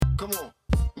Come on,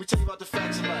 let me tell you about the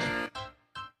facts of life.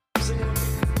 Sing it with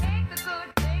me. Take the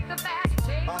good, take the bad,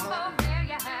 take the both. There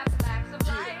you have the facts of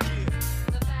life.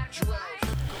 The facts of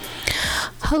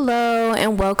life. Hello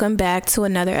and welcome back to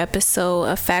another episode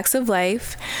of Facts of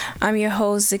Life. I'm your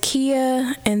host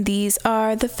Zakia and these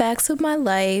are the facts of my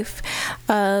life.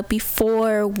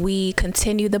 Before we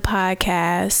continue the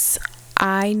podcast,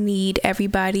 I need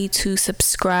everybody to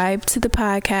subscribe to the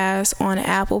podcast on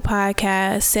Apple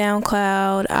Podcasts,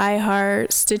 SoundCloud,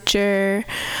 iHeart, Stitcher,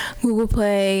 Google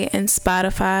Play, and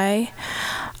Spotify.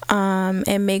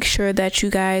 And make sure that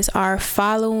you guys are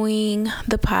following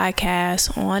the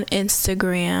podcast on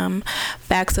Instagram,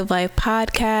 Facts of Life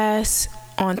Podcast,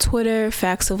 on Twitter,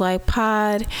 Facts of Life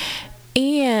Pod,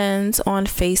 and on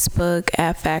Facebook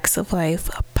at Facts of Life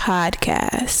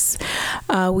Podcast.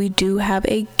 We do have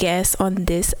a guest on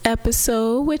this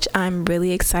episode, which I'm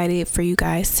really excited for you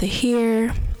guys to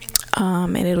hear.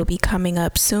 And it'll be coming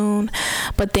up soon.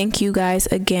 But thank you guys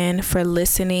again for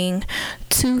listening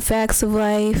to Facts of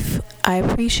Life. I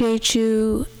appreciate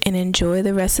you and enjoy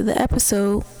the rest of the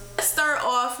episode. Let's start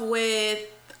off with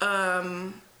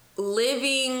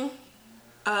living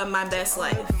my best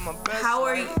life. How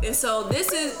are you? And so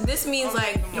this means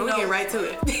like we get right to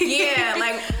it. Yeah,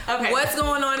 like Okay. what's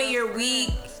going on in your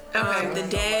week, Okay. the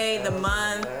day, the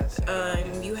month.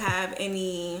 You have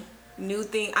any new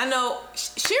thing? I know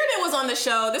Sheridan was on the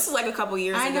show. This was like a couple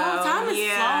years ago. I know, time is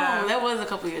yeah. slow. That was a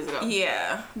couple years ago.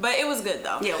 Yeah, but it was good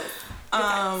though.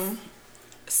 Yeah.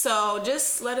 So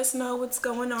just let us know what's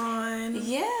going on.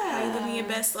 Yeah. How you living your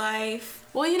best life?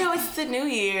 Well, it's the new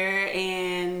year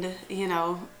and,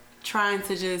 trying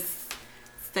to just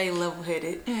stay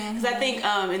level-headed. Because I think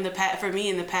for me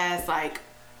in the past, like,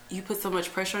 you put so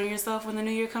much pressure on yourself when the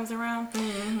new year comes around.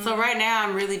 So right now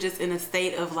I'm really just in a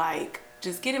state of like,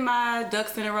 just getting my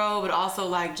ducks in a row, but also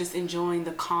like just enjoying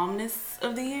the calmness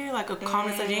of the year, like a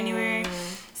calmness of January.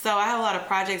 So I have a lot of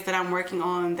projects that I'm working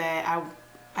on that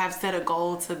I've set a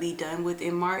goal to be done with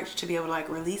in March to be able to like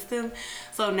release them.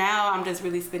 So now I'm just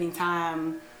really spending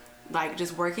time like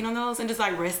just working on those and just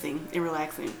like resting and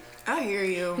relaxing. I hear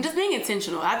you. And just being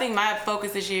intentional. I think my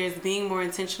focus this year is being more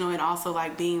intentional and also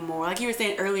like being more, like you were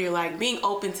saying earlier, like being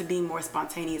open to being more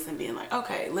spontaneous and being like,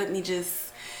 okay,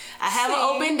 I have an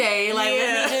open day. Like,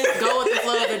 let me just go with the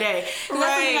flow of the day.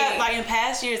 Right. Like in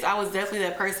past years, I was definitely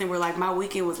that person where like my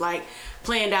weekend was like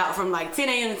planned out from like 10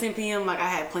 a.m. to 10 p.m. Like I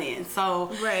had plans. So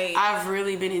I've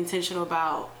really been intentional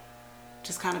about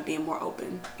just kind of being more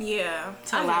open. Yeah.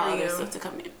 To allow other stuff to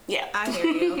come in. Yeah. I hear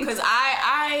you. Because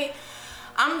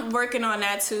I'm working on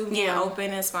that too, being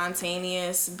open and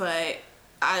spontaneous. But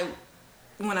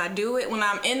when I do it, when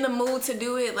I'm in the mood to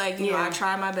do it, like, I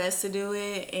try my best to do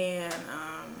it. And,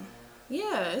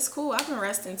 it's cool. I've been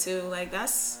resting too. Like,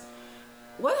 that's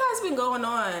what has been going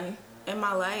on in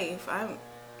my life.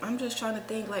 I'm just trying to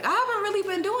think. Like, I haven't really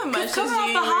been doing much. Coming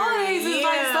off the holidays is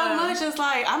like so much. It's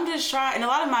like I'm just trying. And a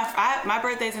lot of my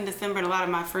birthday's in December, and a lot of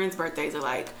my friends' birthdays are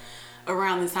like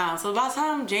around this time. So by the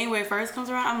time January 1st comes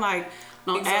around, I'm like,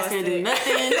 don't ask me to do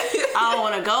nothing. I don't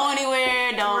want to go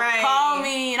anywhere. Don't call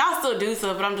me. And I'll still do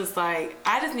stuff, but I'm just like,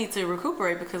 I just need to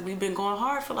recuperate because we've been going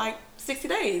hard for like 60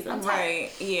 days. I'm tired.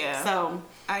 Yeah. So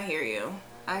I hear you.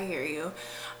 I've been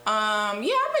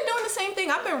doing the same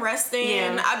thing. I've been resting.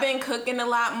 Yeah. I've been cooking a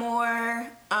lot more.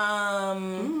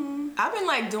 I've been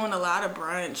like doing a lot of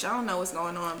brunch. I don't know what's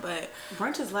going on, but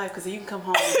brunch is life because you can come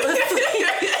home.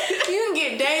 You can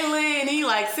get day lit and eat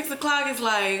like 6 o'clock. It's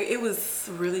like, it was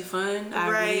really fun. I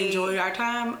really enjoyed our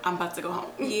time. I'm about to go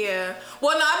home. Yeah.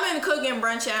 Well, no, I've been cooking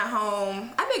brunch at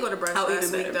home. I did go to brunch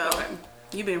last week though. Okay.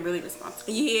 You've been really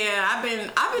responsible. Yeah, I've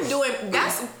been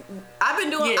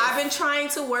trying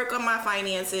to work on my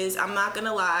finances. I'm not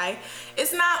gonna lie.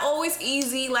 It's not always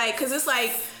easy, like, cause it's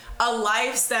like a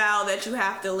lifestyle that you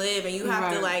have to live and you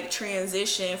have to like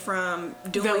transition from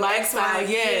doing the lifestyle,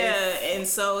 and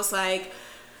so it's like,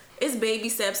 it's baby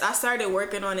steps. I started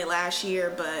working on it last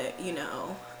year, but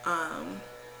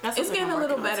it's getting a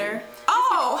little better.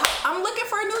 Oh, I'm looking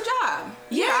for a new job.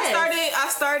 Yeah, I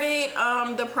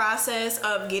started the process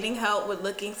of getting help with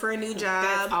looking for a new job.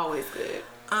 That's always good.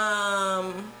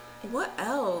 What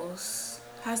else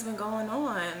has been going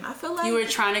on? I feel like you were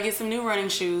trying to get some new running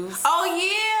shoes. Oh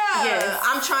yeah. Yes.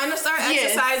 I'm trying to start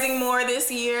exercising more this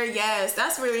year. Yes,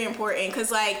 that's really important because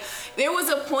like there was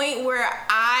a point where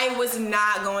I was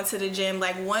not going to the gym.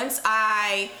 Like once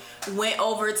I went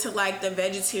over to like the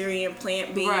vegetarian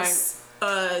plant-based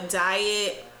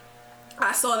diet,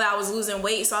 I saw that I was losing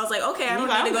weight, so I was like, okay, I don't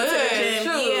need to go to the gym.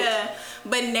 True. Yeah,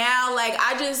 but now like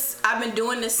I've been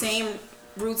doing the same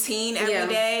routine every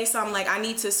day, so I'm like, I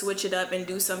need to switch it up and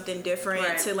do something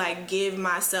different to like give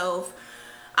myself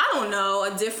I don't know,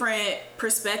 a different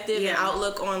perspective and Yeah.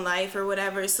 outlook on life or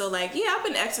whatever. So like, yeah, I've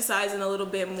been exercising a little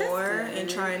bit more good. and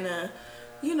trying to,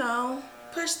 you know,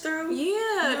 Push through.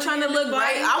 yeah, know, trying to get look the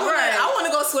right. body I want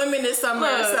to go swimming this summer.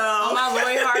 Look, So on my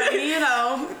Lloyd Harvey, you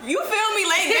know. you feel me?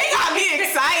 Like they got me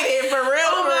excited for real.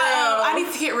 Oh, for real. I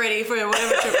need to get ready for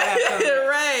whatever trip I have coming.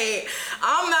 Right.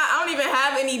 I don't even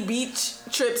have any beach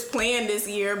trips planned this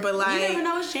year, but like You never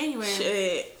know, it's January.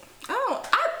 shit.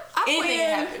 I Anything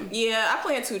plan, can happen. yeah, I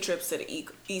plan 2 trips to the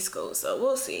East Coast, so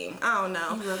we'll see. I don't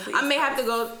know. You love the I may East have to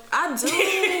go. I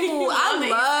do. love the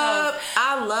East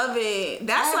I love it.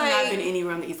 That's I have not like been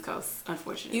anywhere on the East Coast,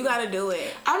 unfortunately. you gotta do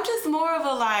it. I'm just more of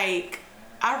a like,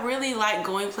 I really like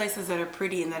going places that are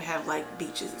pretty and that have like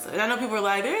beaches and stuff. And I know people are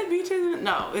like, there's beaches.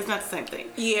 No, it's not the same thing.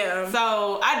 Yeah.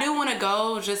 So I do want to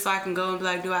go just so I can go and be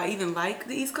like, do I even like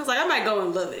the East Coast? Like I might go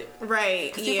and love it.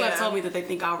 Right. People Yeah. have told me that they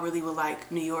think I really would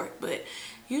like New York, but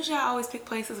usually I always pick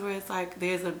places where it's like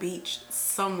there's a beach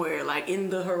somewhere like in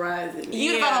the horizon.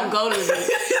 Even if I don't go to the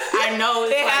beach, I know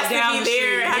it's It like has down to the be there.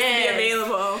 street. It has to Yes. be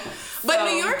available. But So-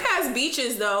 New York has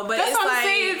beaches though. But That's it's what I'm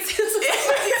like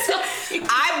saying.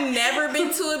 I've never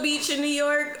been to a beach in New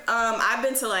York. I've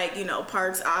been to like, you know,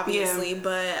 parks obviously,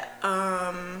 but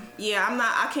yeah,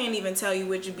 I can't even tell you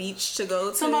which beach to go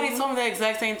to. Somebody told me the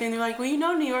exact same thing. They're like, well, you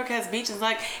know New York has beaches.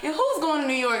 Like, and who's going to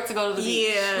New York to go to the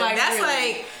beach? Yeah, Like, that's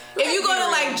really. like if you go to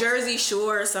Be like real. Jersey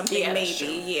Shore or something, Yeah, maybe, that's true.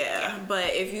 yeah.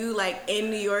 But if you like in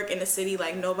New York in the city,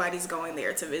 like nobody's going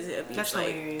there to visit a beach. That's like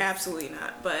hilarious. absolutely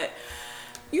not. But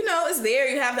you know, it's there.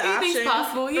 You have the Anything's option.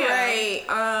 possible, yeah.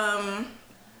 Right.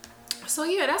 So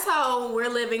yeah, that's how we're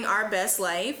living our best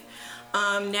life.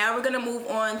 Now we're gonna move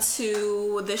on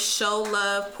to the show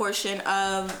love portion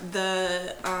of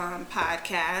the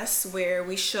podcast, where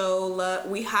we show love.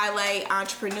 We highlight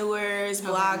entrepreneurs,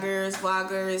 bloggers,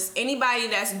 vloggers, anybody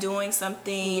that's doing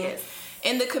something Yes.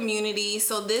 in the community.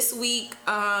 So this week,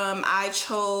 I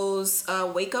chose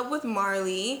Wake Up with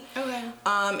Marley. Okay.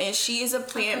 And she is a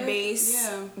plant-based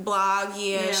yeah. blog.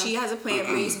 Yeah, Yeah. she has a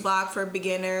plant-based blog for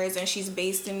beginners, and she's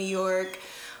based in New York.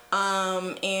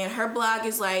 And her blog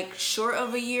is like short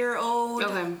of a year old.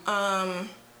 Okay.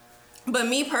 But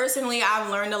me personally, I've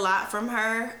learned a lot from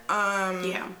her.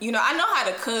 Yeah. You know, I know how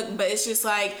to cook, but it's just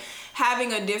like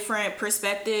having a different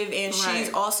perspective, and she's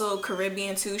Right. also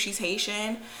Caribbean too. She's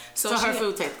Haitian. So her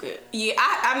food tastes good. Yeah,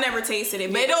 I've never tasted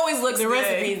it, but it always looks The good.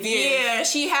 recipes, yeah. Yeah,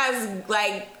 she has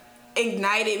like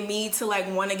ignited me to like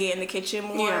want to get in the kitchen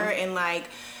more Yeah. and like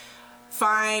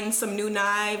find some new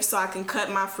knives so I can cut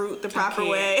my fruit the proper can't.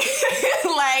 way.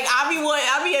 Like I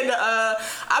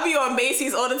be on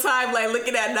Macy's all the time, like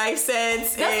looking at knife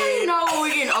sets. That's how you know when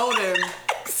we're getting older.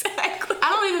 Exactly. I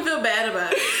don't even feel bad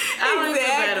about it. I don't even feel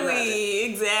bad about it.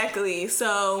 Exactly.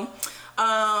 So,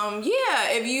 yeah,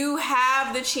 if you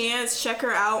have the chance, check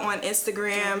her out on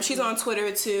Instagram. She's on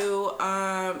Twitter too.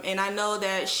 And I know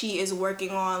that she is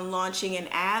working on launching an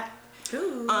app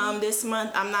Ooh. this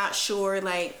month. I'm not sure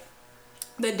like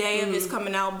the day of it's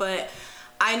coming out, but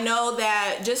I know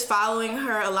that just following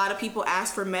her, a lot of people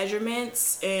ask for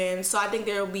measurements, and so I think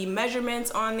there will be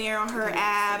measurements on there on her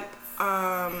app.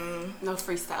 No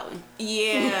freestyling.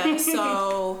 Yeah,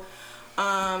 so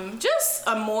just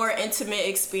a more intimate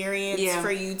experience Yeah. for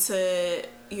you to,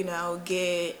 you know,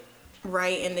 get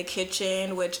right in the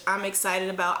kitchen, which I'm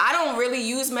excited about. I don't really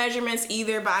use measurements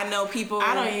either, but I know people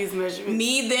I don't use measurements.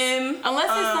 need them. Unless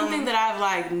it's something that I've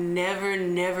like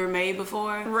never made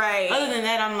before. Right. Other than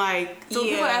that, I'm like, so when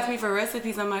people Yeah. ask me for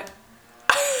recipes, I'm like,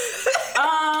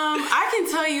 I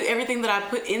can tell you everything that I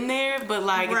put in there, but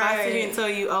like if I sit here and tell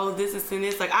you, oh, this is in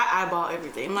this, like I eyeball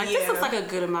everything. I'm like, this Yeah. looks like a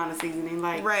good amount of seasoning.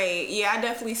 Like, Right. Yeah, I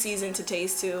definitely season to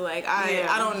taste too. Like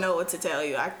I don't know what to tell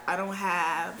you. I don't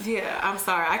have yeah, I'm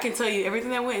sorry. I can tell you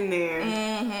everything that went in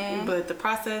there, but the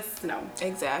process, no.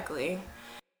 exactly.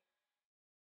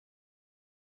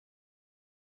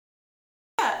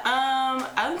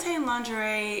 Untamed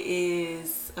Lingerie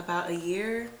is about a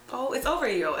year old. It's over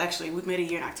a year old, actually. We've made a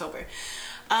year in October.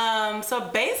 So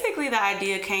basically the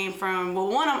idea came from, well,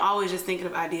 one, I'm always just thinking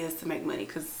of ideas to make money,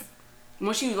 because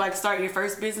once you like start your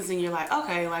first business and you're like,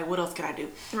 okay, like what else can I do?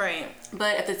 Right.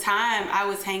 But at the time, I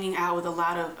was hanging out with a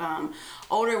lot of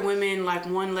older women. Like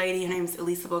one lady, her name is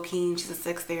Elisa Bokeen. She's a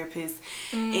sex therapist,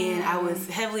 and I was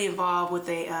heavily involved with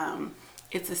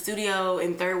it's a studio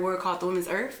in Third Ward called The Women's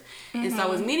Earth. And so I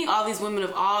was meeting all these women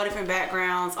of all different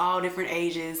backgrounds, all different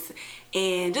ages,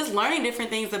 and just learning different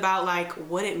things about like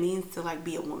what it means to like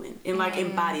be a woman and like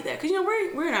embody that. Because, you know,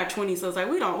 we're in our 20s, so it's like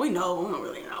we don't really know.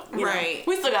 You know? Right.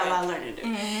 We still got a lot of learning to do.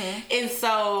 And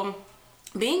so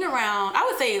being around, I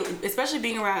would say, especially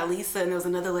being around Elisa, and there was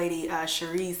another lady,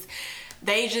 Charisse,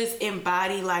 they just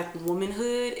embody like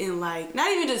womanhood and like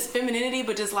not even just femininity,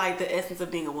 but just like the essence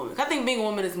of being a woman. I think being a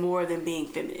woman is more than being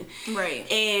feminine.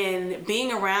 Right. And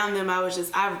being around them,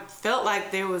 I felt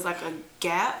like there was like a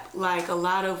gap. Like a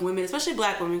lot of women, especially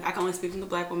black women, I can only speak from the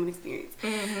black woman experience.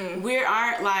 Mm-hmm.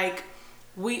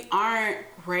 We aren't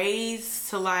raised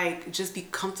to like just be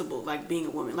comfortable like being a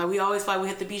woman. Like we always feel like we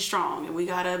have to be strong and we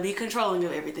gotta be controlling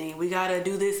of everything. We gotta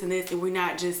do this and this, and we're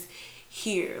not just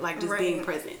here, like just being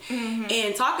present. Mm-hmm.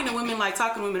 And talking to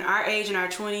women our age in our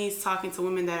 20s, talking to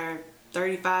women that are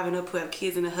 35 and up who have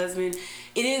kids and a husband,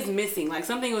 it is missing. Like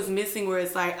something was missing where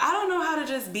it's like, I don't know how to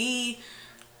just be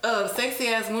a sexy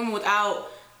ass woman without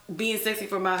being sexy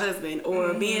for my husband,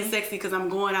 or being sexy because I'm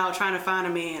going out trying to find a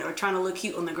man or trying to look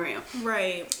cute on the gram.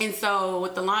 Right. And so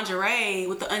with the lingerie,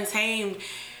 with the Untamed,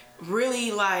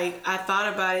 really like I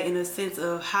thought about it in a sense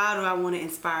of how do I want to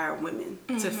inspire women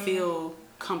to feel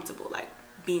comfortable, like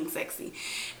being sexy.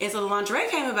 And so the lingerie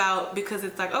came about because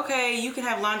it's like, okay, you can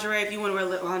have lingerie if you want to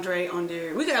wear lingerie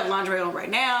under, we could have lingerie on right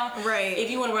now. Right. If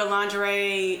you want to wear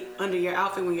lingerie under your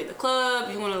outfit when you're at the club,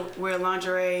 if you want to wear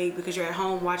lingerie because you're at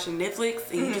home watching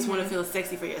Netflix and you just want to feel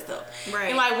sexy for yourself. Right.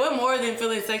 And like what more than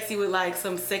feeling sexy with like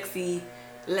some sexy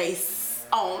lace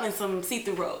on and some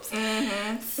see-through robes. So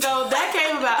that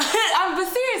came about, but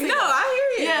seriously. No,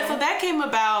 I hear you. Yeah, so that came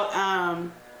about,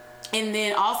 and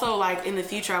then also like in the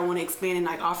future I want to expand and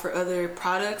like offer other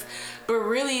products, but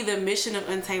really the mission of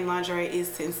Untamed Lingerie is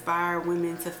to inspire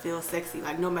women to feel sexy,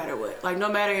 like no matter what, like no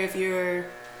matter if you're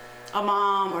a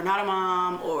mom or not a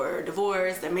mom or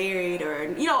divorced or married or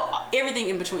you know everything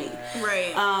in between.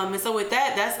 Right. And so with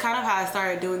that, that's kind of how I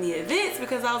started doing the events,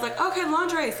 because I was like, okay,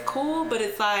 lingerie is cool, but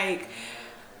it's like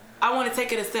I want to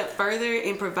take it a step further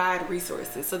and provide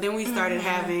resources. So then we started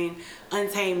having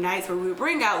Untamed nights where we would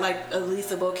bring out like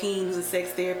Elisa Bokeen, who's a sex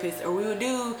therapist, or we would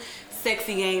do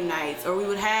sexy game nights, or we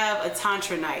would have a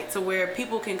tantra night, so where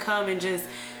people can come and just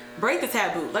break the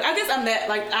taboo. Like I guess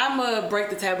I'm a break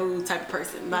the taboo type of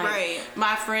person. Like Right.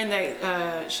 my friend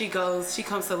that she comes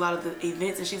to a lot of the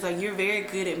events and she's like, you're very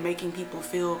good at making people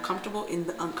feel comfortable in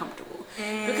the uncomfortable.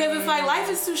 Because it's like life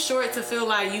is too short to feel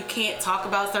like you can't talk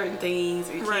about certain things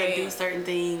or you Right. can't do certain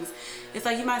things. It's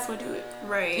like you might as well do it.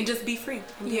 Right. And just be free.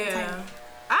 And be Yeah. entertained.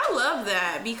 I love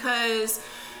that because,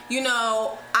 you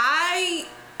know,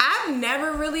 I've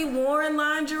never really worn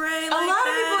lingerie like A lot of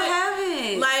that. people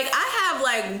haven't. Like, I have,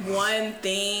 like, one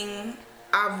thing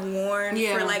I've worn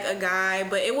Yeah. for, like, a guy,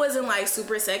 but it wasn't, like,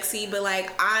 super sexy, but,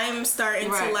 like, I'm starting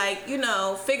to, Right. like, you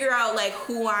know, figure out, like,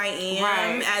 who I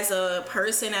am Right. as a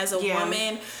person, as a Yeah.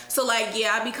 woman. So, like,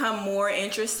 yeah, I become more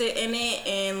interested in it,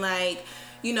 and, like,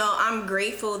 you know, I'm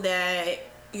grateful that,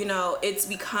 you know, it's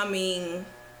becoming...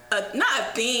 not a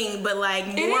thing, but like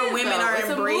It more is, women though. are It's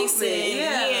a embracing. movement.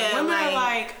 Yeah, Women are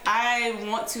like, I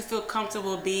want to feel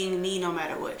comfortable being me no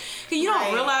matter what. 'Cause you don't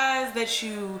Right. realize that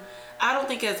I don't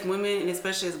think as women, and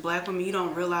especially as black women, you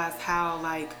don't realize how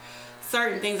like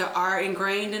certain things are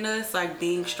ingrained in us, like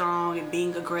being strong and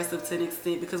being aggressive to an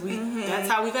extent, because that's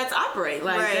how we've had to operate.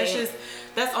 Like Right.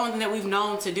 that's the only thing that we've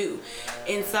known to do.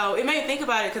 And so it made me think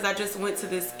about it because I just went to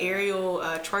this aerial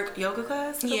twerk yoga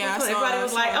class. Yeah, I saw everybody it,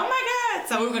 was like, oh my God.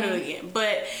 So we're going to do it again.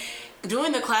 But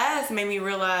doing the class made me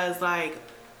realize like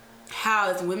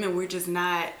how as women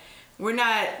we're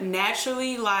not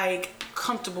naturally like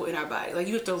comfortable in our body. Like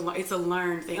you have to, it's a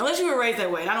learned thing. Unless you were raised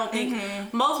that way. And I don't think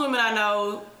most women I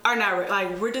know are not,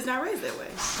 like we're just not raised that way.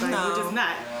 Like No. we're just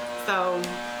not. So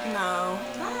No.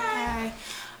 Okay.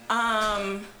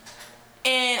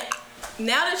 And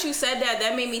now that you said that,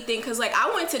 that made me think, because like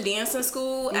I went to dancing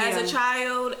school as Yeah. a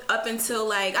child up until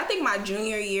like I think my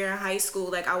junior year in high school.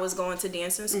 Like I was going to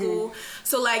dancing school,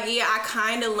 so like yeah, I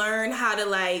kind of learned how to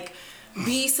like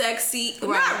be sexy, Right.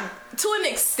 not to an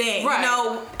extent, Right. you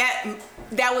know,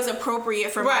 that was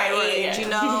appropriate for Right, my right, age, yeah. you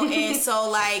know. And so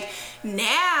like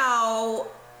now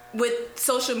with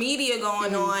social media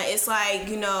going on, it's like,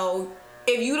 you know,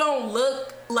 if you don't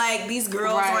look like these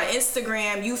girls Right. on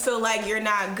Instagram, you feel like you're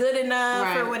not good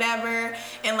enough or Right. whatever.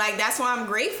 And like that's why I'm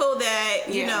grateful that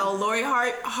you Yeah. know Lori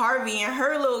Harvey and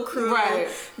her little crew, Right.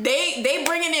 they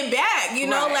bringing it back. You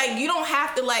know, Right. like you don't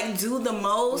have to like do the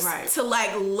most Right. to like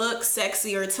look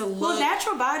sexy or to look. Well,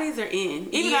 natural bodies are in.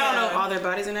 Even though I don't know if all their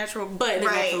bodies are natural, but they're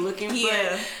Right. natural looking. Yeah.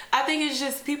 But I think it's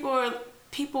just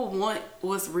people want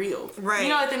what's real. Right. You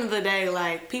know, at the end of the day,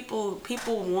 like people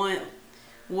want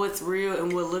what's real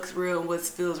and what looks real and what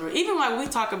feels real. Even like we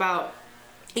talk about,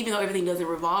 even though everything doesn't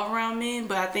revolve around men,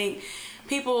 but I think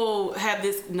people have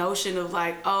this notion of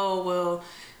like, oh well,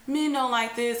 men don't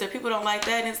like this or people don't like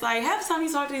that, and it's like half the time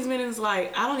you talk to these men, it's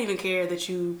like I don't even care that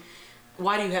you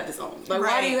why do you have this on? Like,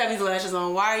 why do you have these lashes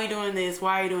on? Why are you doing this?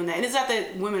 Why are you doing that? And it's not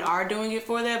that women are doing it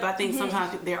for that, but I think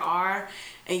sometimes there are,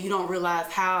 and you don't realize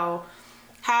how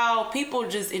people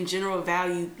just in general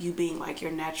value you being like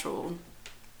your natural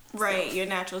Right, your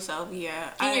natural self,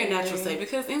 yeah. In your natural state,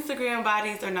 because Instagram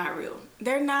bodies are not real.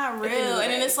 They're not real.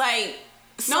 And then it's like,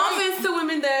 no offense to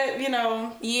women that, you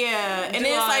know. Yeah, and then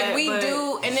it's like we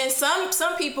do, and then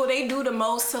some people, they do the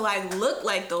most to like look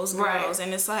like those girls,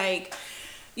 and it's like,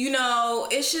 you know,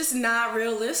 it's just not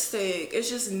realistic. It's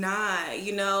just not,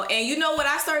 you know. And you know what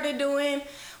I started doing?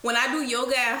 When I do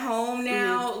yoga at home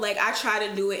now, like I try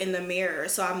to do it in the mirror,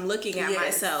 so I'm looking at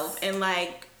myself, and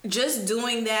like just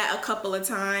doing that a couple of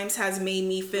times has made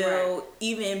me feel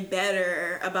even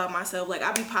better about myself. Like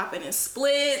I be popping in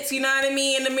splits, you know what I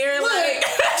mean, in the mirror, like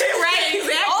right,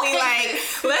 exactly. Like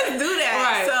let's do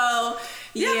that. Right. So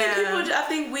I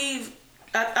think we've.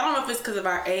 I don't know if it's because of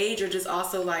our age or just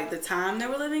also like the time that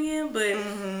we're living in, but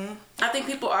I think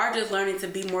people are just learning to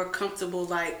be more comfortable,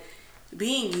 like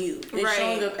being you and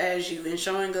showing up as you and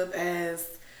showing up as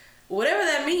whatever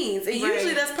that means. And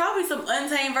usually that's probably some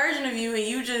untamed version of you, and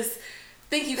you just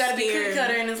think you gotta be cookie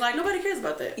cutter, and it's like nobody cares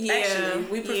about that. Yeah. Actually,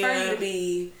 we prefer you to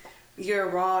be your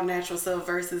raw, natural self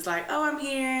versus like, oh, I'm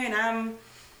here and I'm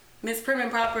Miss Prim and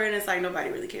Proper, and it's like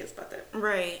nobody really cares about that.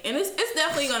 Right. And it's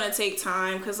definitely gonna take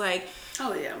time, because like,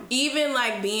 oh yeah, even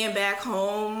like being back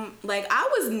home, like I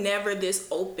was never this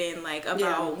open like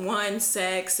about one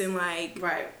sex and like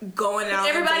going out.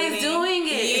 Everybody's doing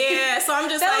it. Yeah. So I'm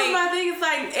just that was my thing. It's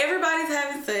like everybody's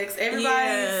having sex.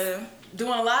 Everybody's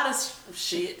doing a lot of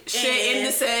shit in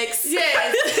the sex.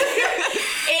 Yes.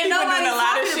 And nobody's a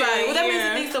lot of talking about it. shit. Well, that makes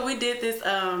me think. So we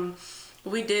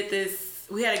did this.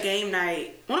 We had a game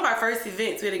night. One of our first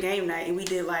events, we had a game night, and we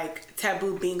did like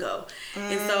taboo bingo.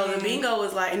 And so the bingo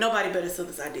was like, and nobody better steal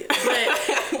this idea,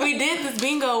 but we did this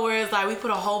bingo where it's like we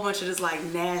put a whole bunch of this like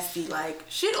nasty like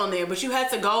shit on there, but you had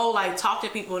to go like talk to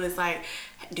people, and it's like,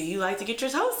 do you like to get your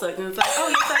toes sucked? And it's like, oh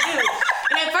yes I do.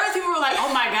 And at first people were like,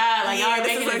 oh my god, like y'all are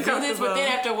making us do this, but then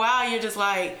after a while you're just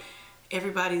like,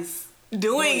 everybody's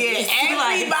doing it.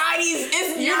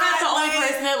 You're not the only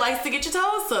person that likes to get your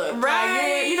toes sucked.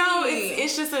 Right. Like, you know,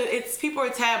 it's just it's people are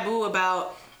taboo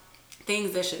about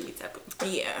things that shouldn't be taboo.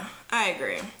 Yeah, I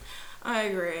agree.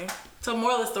 So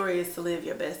moral of the story is to live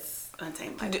your best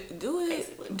untamed life. Do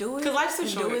it. Because life's too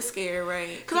short. Do it scared,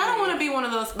 right? Because I don't want to be one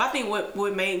of those. I think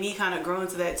what made me kind of grow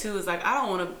into that too is like I don't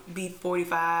want to be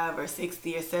 45 or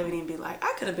 60 or 70 and be like,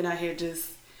 I could have been out here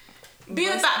just be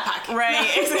in a thought pocket.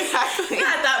 Right, exactly.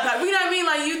 Not a thought pocket. You know what I mean?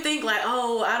 Like you think like,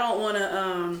 oh, I don't want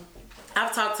to.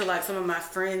 I've talked to like some of my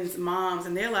friends' moms,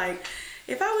 and they're like,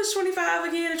 if I was 25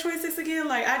 again or 26 again,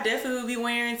 like I definitely would be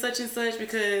wearing such and such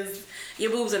because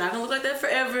your boobs are not gonna look like that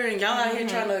forever, and y'all out here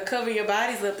trying to cover your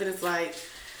bodies up, and it's like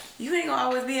you ain't gonna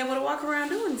always be able to walk around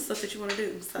doing stuff that you want to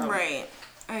do. So right,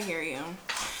 I hear you.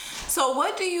 So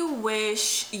what do you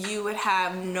wish you would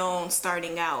have known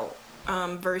starting out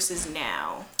versus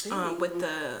now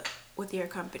with your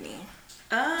company?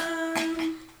 That's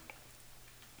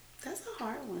a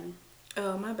hard one.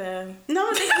 Oh, my bad. No,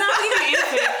 it's not even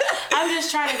answer. I'm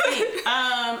just trying to think.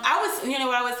 You know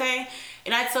what I would say?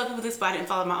 And I tell people this, but I didn't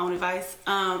follow my own advice.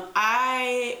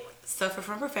 I suffer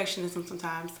from perfectionism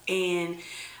sometimes, and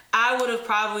I would have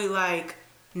probably like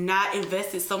not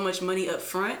invested so much money up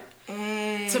front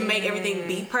to make everything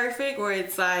be perfect, where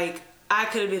it's like I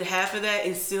could have did half of that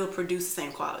and still produce the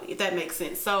same quality, if that makes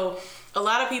sense. So a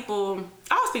lot of people,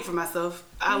 I'll speak for myself,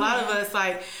 a lot of us,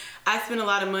 like, I spend a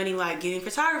lot of money like getting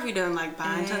photography done, like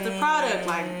buying tons of product,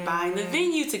 like buying the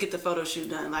venue to get the photo shoot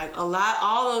done, like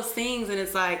all those things. And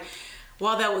it's like,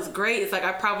 while that was great, it's like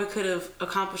I probably could have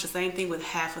accomplished the same thing with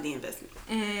half of the investment.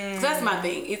 So that's my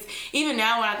thing. It's even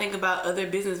now when I think about other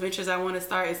business ventures I want to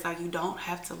start, it's like you don't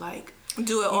have to like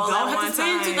do it all at one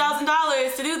time. You don't have to spend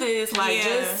 $2,000 to do this. Like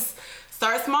just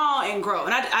start small and grow.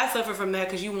 And I suffer from that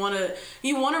because you want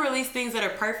to release things that are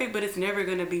perfect, but it's never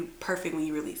going to be perfect when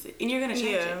you release it, and you're going to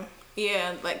change it.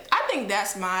 Yeah, like I think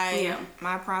that's my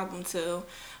problem too.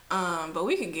 But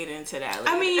we could get into that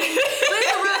later. I mean, but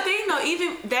it's a real thing though.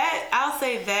 Even that, I'll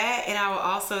say that, and I will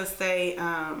also say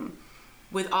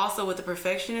with the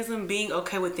perfectionism, being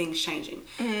okay with things changing.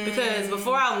 Because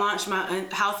before I launched my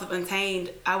House of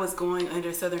Untamed, I was going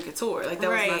under Southern Couture. Like that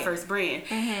was my first brand.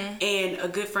 And a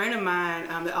good friend of mine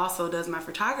that also does my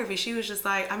photography, she was just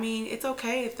like, I mean, it's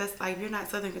okay if that's like, you're not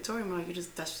Southern Couture anymore.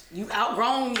 You've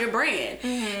outgrown your brand.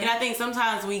 And I think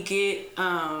sometimes we get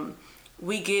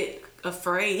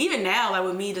afraid. Even now, like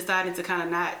with me deciding to kind of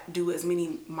not do as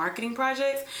many marketing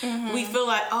projects, we feel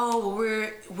like, oh,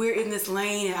 well, we're in this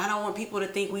lane, and I don't want people to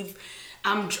think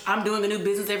I'm doing a new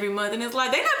business every month, and it's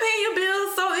like they're not paying your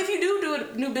bills. So if you do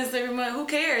a new business every month, who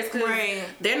cares? Because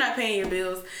they're not paying your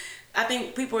bills. I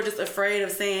think people are just afraid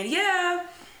of saying, yeah,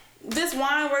 this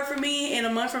wine worked for me, and a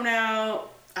month from now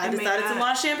I decided to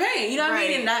launch champagne. You know what I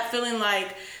mean? And not feeling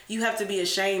like you have to be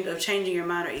ashamed of changing your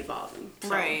mind or evolving. So.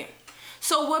 Right.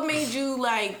 So what made you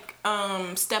like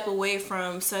step away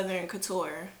from Southern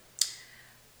Couture?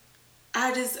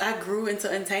 I grew into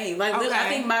Untamed. Like I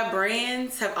think my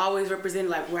brands have always represented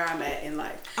like where I'm at in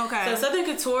life. Okay. So Southern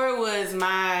Couture was and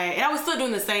I was still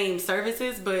doing the same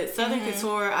services, but Southern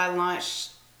Couture I launched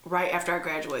right after I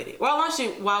graduated. Well, I launched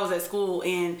it while I was at school,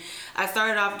 and I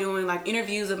started off doing like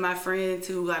interviews of my friends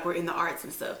who like were in the arts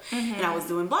and stuff. And I was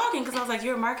doing blogging because I was like,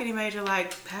 you're a marketing major,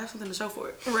 like have something to show for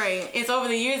it. Right. And so over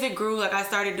the years it grew. Like I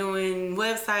started doing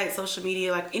websites, social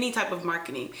media, like any type of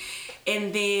marketing.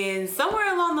 And then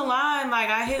somewhere along the line,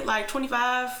 like I hit like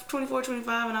 24,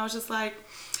 25, and I was just like,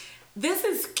 this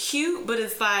is cute, but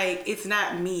it's like, it's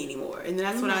not me anymore. And then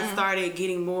that's when I started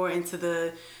getting more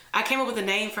into I came up with a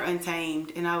name for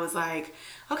Untamed, and I was like,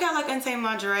 okay, I like Untamed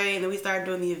lingerie, and then we started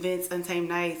doing the events, Untamed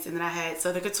Nights, and then I had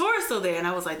Southern Couture still there, and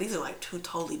I was like, these are like two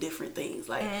totally different things.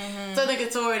 Like Southern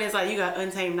Couture, and it's like you got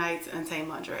Untamed Nights, Untamed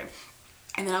lingerie.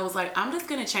 And then I was like, I'm just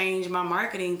gonna change my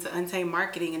marketing to Untamed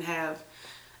Marketing and have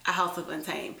a House of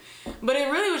Untamed. But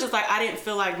it really was just like, I didn't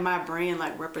feel like my brand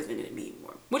like represented me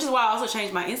more. Which is why I also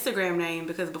changed my Instagram name,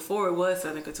 because before it was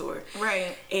Southern Couture.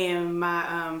 Right. And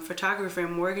my photographer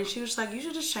friend Morgan, she was like, you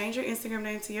should just change your Instagram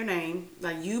name to your name.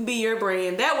 Like, you be your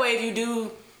brand. That way, if you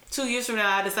do 2 years from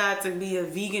now, I decide to be a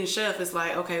vegan chef, it's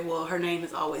like, okay, well, her name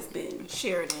has always been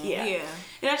Sheridan. Yeah.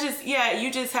 And you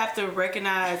just have to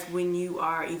recognize when you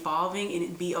are evolving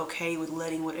and be okay with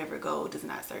letting whatever go does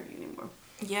not serve you anymore.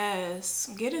 Yes,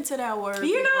 get into that word.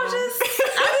 You know, I've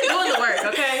been doing the work,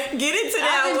 okay? Get into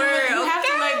that word. You have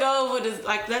to let go of what is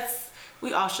like.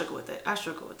 We all struggle with it. I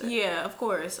struggle with it. Yeah, of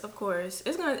course.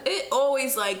 It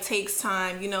always like takes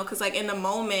time, you know, because like in the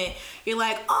moment you're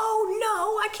like, oh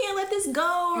no, I can't let this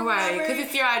go. Right, because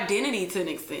it's your identity to an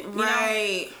extent.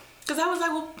 Right. Because I was like,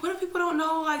 well, what if people don't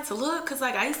know like to look? Because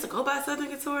like I used to go by Southern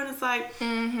Couture, and it's like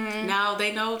now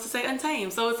they know to say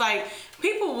Untamed. So it's like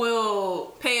people will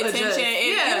pay attention.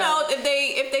 If, you know, if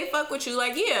they fuck with you,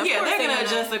 like they're gonna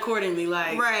adjust accordingly.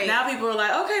 Like now people are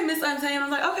like, okay, Miss Untamed.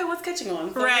 I'm like, okay, what's catching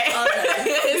on? So okay.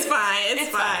 It's fine. It's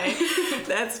fine.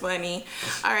 That's funny.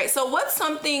 All right. So what's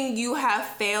something you have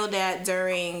failed at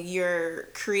during your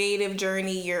creative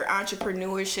journey, your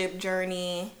entrepreneurship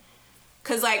journey?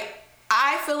 Because like,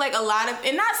 I feel like a lot of,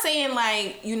 and not saying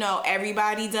like, you know,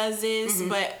 everybody does this,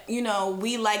 but, you know,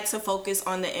 we like to focus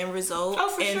on the end result. Oh,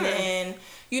 for sure. Then,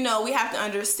 you know, we have to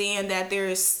understand that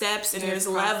there's steps and there's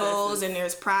levels and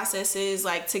there's processes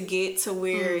like to get to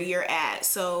where you're at.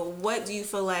 So what do you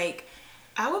feel like?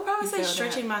 I would probably say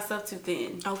stretching myself too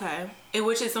thin. Okay. And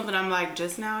which is something I'm like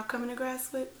just now coming to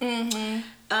grasp with.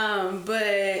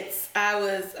 But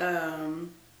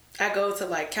I go to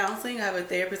like counseling. I have a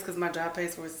therapist because my job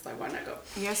pays for it. It's like, why not go?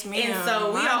 Yes, ma'am. And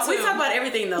so we talk about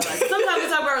everything though. Like sometimes we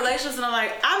talk about relationships, and I'm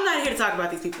like, I'm not here to talk about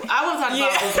these people. I want to talk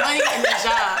about this money and this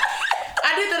job.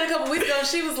 I did that a couple weeks ago, and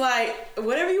she was like,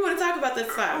 whatever you want to talk about,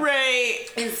 that's fine. Right.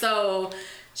 And so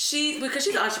because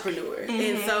she's an entrepreneur,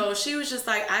 and so she was just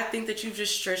like, I think that you've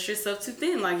just stretched yourself too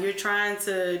thin. Like you're trying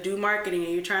to do marketing,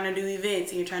 and you're trying to do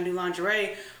events, and you're trying to do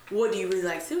lingerie. What do you really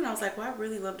like to do? And I was like, well, I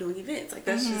really love doing events. Like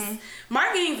that's just,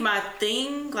 marketing's my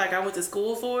thing. Like I went to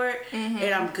school for it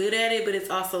and I'm good at it, but it's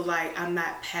also like, I'm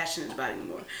not passionate about it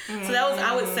anymore. So that was,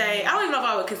 I would say, I don't even know if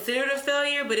I would consider it a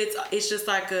failure, but it's just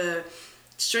like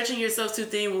stretching yourself too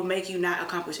thin will make you not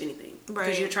accomplish anything. Right.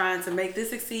 Because you're trying to make this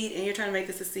succeed, and you're trying to make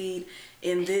this succeed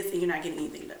in this, and you're not getting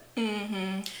anything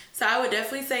done. So I would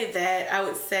definitely say that. I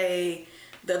would say,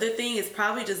 the other thing is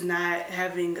probably just not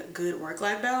having good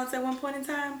work-life balance at one point in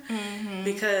time,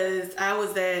 because I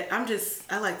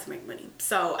like to make money.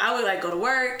 So I would like go to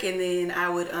work, and then I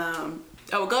would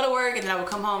go to work, and then I would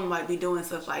come home and like be doing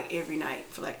stuff like every night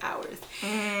for like hours.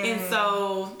 And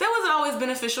so that wasn't always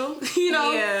beneficial, you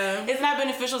know? Yeah. It's not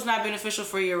beneficial. It's not beneficial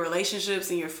for your relationships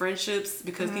and your friendships,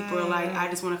 because people are like, I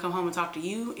just want to come home and talk to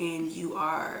you, and you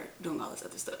are doing all this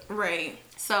other stuff. Right.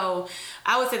 So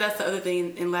I would say that's the other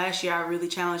thing. And last year I really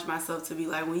challenged myself to be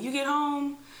like, when you get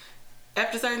home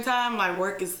after a certain time, like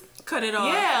work is cut it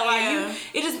off. Yeah, like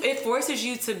it forces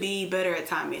you to be better at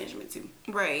time management too.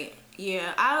 Right.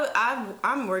 Yeah,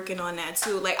 I'm working on that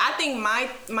too. Like I think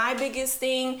my biggest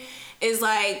thing is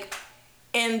like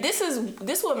And this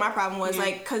is what my problem was,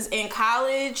 like, because in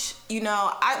college, you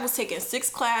know, I was taking 6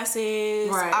 classes.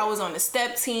 Right. I was on the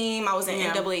STEP team. I was in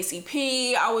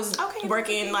NAACP. I was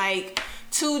working, like,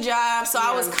 2 jobs. So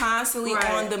I was constantly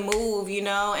on the move, you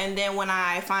know. And then when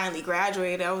I finally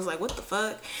graduated, I was like, what the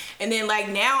fuck? And then, like,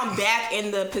 now I'm back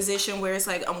in the position where it's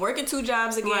like I'm working 2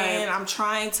 jobs again. I'm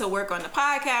trying to work on the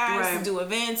podcast, do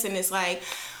events. And it's like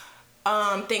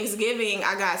Thanksgiving,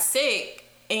 I got sick.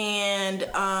 And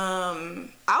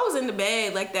I was in the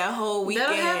bed like that whole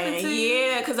weekend. That'll happen to you?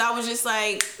 Yeah, because I was just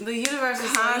like The universe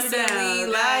is constantly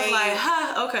like,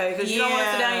 huh, okay, because you don't want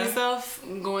to sit down yourself.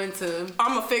 I'm going to.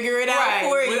 I'm gonna figure it out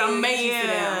for you. I'm making you sit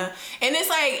down. And it's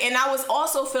like, and I was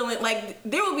also feeling like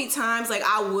there would be times like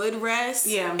I would rest.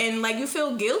 Yeah. And like you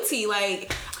feel guilty,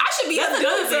 like I should be up That's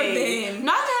doing another thing. something.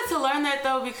 Not had to learn that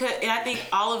though, because and I think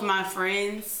all of my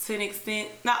friends, to an extent,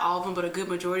 not all of them, but a good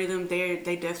majority of them, they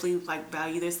definitely like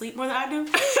value their sleep more than I do.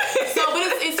 So,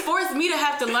 but it's forced me to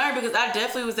have to learn, because I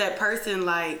definitely was that person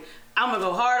like I'm gonna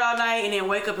go hard all night and then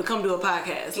wake up and come do a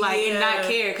podcast, like and not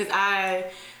care, because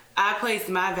I placed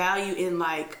my value in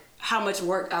like how much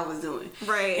work I was doing.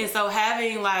 Right. And so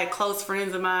having like close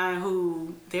friends of mine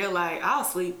who they're like, I'll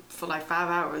sleep for like 5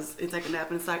 hours and take a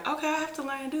nap, and it's like, okay, I have to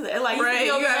learn to do that. And like, you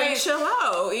gotta chill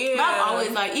out. Yeah. But I'm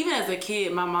always like, even as a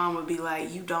kid, my mom would be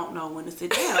like, you don't know when to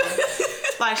sit down.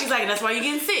 Like, she's like, that's why you're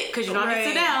getting sick, because you don't have to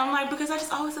sit down. I'm like, because I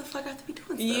just always feel like I have to be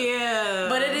doing stuff. Yeah.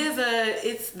 But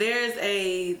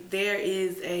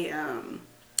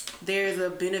there's a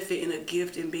benefit and a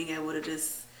gift in being able to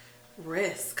just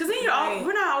rest. Because then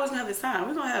we're not always gonna have this time.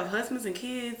 We're gonna have husbands and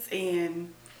kids,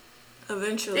 and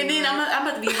eventually. and then I'm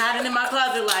about to be hiding in my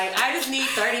closet like, I just need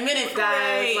 30 minutes, guys.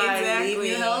 Right, like, exactly. leave me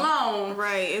the hell alone.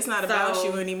 Right. It's not about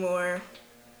you anymore.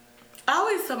 I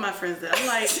always tell my friends that. I'm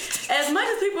like, as much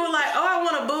as people are like, oh, I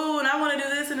want to boo and I want to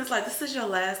do this, and it's like, this is your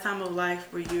last time of life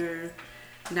where you're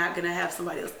not gonna have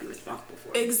somebody else be responsible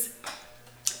for it.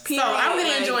 So I'm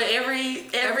gonna enjoy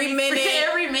every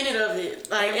minute of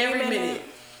it. Like every minute.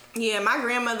 Yeah, my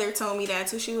grandmother told me that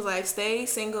too. She was like, stay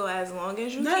single as long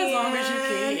as you can. As long as you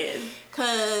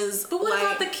can. But what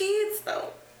about the kids though?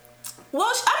 Well,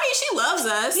 I mean, she loves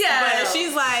us. Yeah. But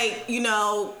she's like, you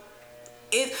know,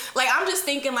 it like I'm just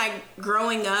thinking like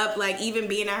growing up, like even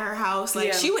being at her house,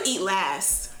 like she would eat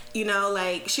last. You know,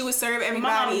 like she would serve everybody.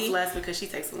 My mom eats less because she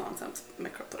takes a long time to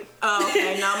make her plate. Oh,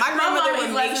 okay. No, my grandmother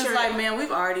would make sure. Like, man,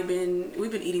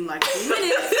 we've been eating like 2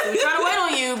 minutes. We're trying to wait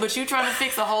on you, but you trying to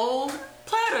fix a whole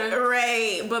platter.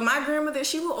 Right. But my grandmother,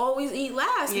 she would always eat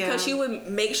last because she would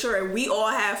make sure we all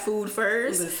have food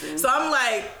first. Listen. So I'm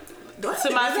like,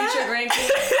 to my future grandkids,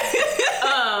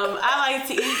 I like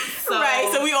to eat. So right,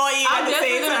 so we all eat at the same time. I'm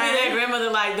definitely gonna be that grandmother.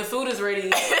 Like, the food is ready.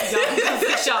 Y'all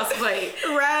fix y'all's plate.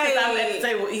 Right. I'm at the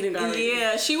table eating already.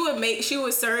 Yeah, she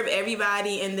would serve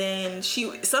everybody, and then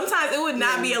sometimes it would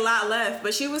not be a lot left,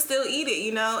 but she would still eat it,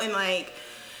 you know, and like.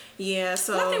 Yeah,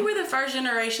 so I think we're the first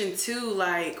generation too,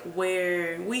 like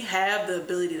where we have the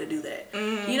ability to do that.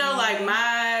 Mm-hmm. You know, like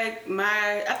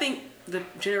I think the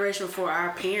generation before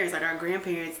our parents, like our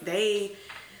grandparents, the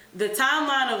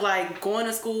timeline of like going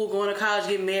to school, going to college,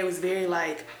 getting married was very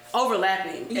like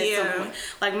overlapping at some point.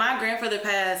 Like my grandfather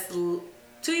passed 2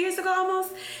 years ago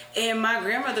almost, and my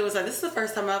grandmother was like, this is the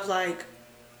first time I've like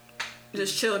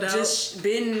just chilled out, just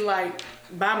been like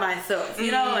by myself, you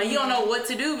know, and you don't know what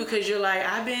to do because you're like,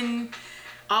 I've been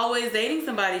always dating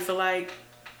somebody for like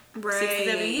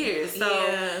 6-7 years. So,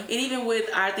 and even with,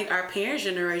 I think our parents'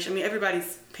 generation, I mean,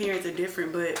 everybody's parents are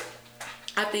different, but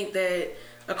I think that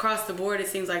across the board, it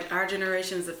seems like our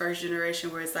generation is the first generation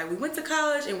where it's like, we went to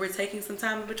college and we're taking some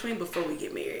time in between before we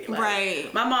get married. Like,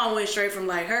 right. My mom went straight from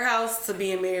like her house to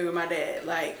being married with my dad.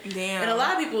 Like, damn. And a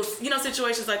lot of people, you know,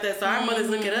 situations like that. So our mothers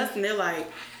look at us and they're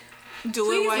like,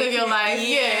 please live your life. Yeah.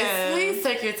 Yes, please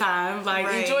take your time. Like,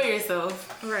 enjoy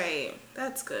yourself. Right.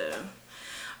 That's good.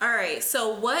 All right.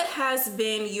 So what has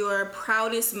been your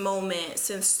proudest moment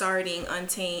since starting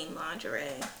Untamed Lingerie?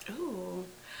 Ooh.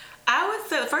 I would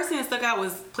say the first thing that stuck out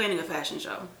was planning a fashion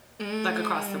show. Like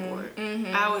across the board.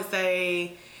 Mm-hmm. I would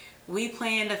say we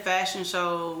planned a fashion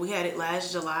show. We had it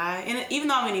last July. And even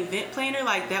though I'm an event planner,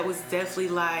 like that was definitely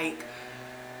like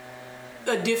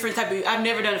a different type of, I've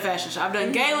never done a fashion show. I've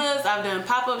done galas, I've done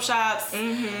pop-up shops,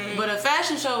 but a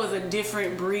fashion show is a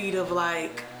different breed of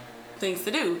like things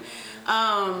to do.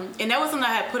 And that was something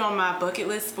I had put on my bucket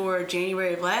list for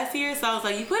January of last year. So I was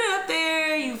like, you put it up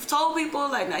there, you've told people,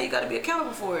 like now you got to be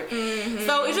accountable for it.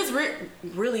 So it just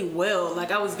really well.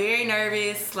 Like I was very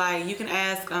nervous. Like you can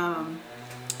ask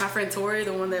my friend Tori,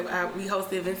 the one that we host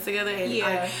the events together, and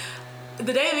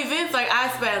the day of events, like I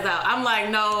spaz out. I'm like,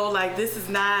 no, like this is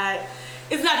not,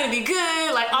 it's not gonna be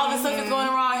good. Like all this stuff is going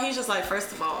wrong. He's just like,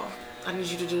 first of all, I need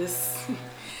you to just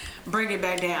bring it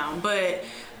back down. But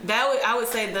I would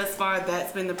say thus far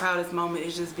that's been the proudest moment,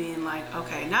 is just being like,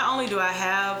 okay, not only do I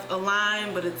have a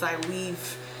line, but it's like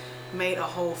we've made a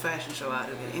whole fashion show out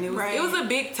of it. And it was a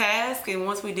big task, and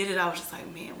once we did it, I was just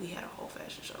like, man, we had a whole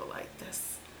fashion show. Like,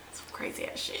 that's some crazy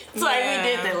ass shit. So like we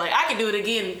did that. Like I can do it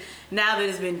again now that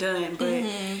it's been done, but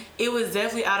it was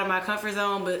definitely out of my comfort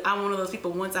zone. But I'm one of those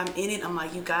people, once I'm in it, I'm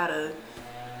like, you gotta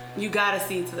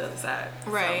see it to the other side.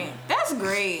 Right. So. That's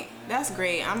great. That's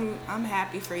great. I'm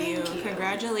happy for you. Thank you.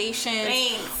 Congratulations.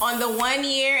 Thanks. On the 1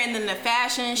 year and then the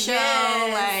fashion show.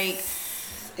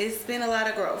 Yes. It's been a lot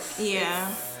of growth. Yeah.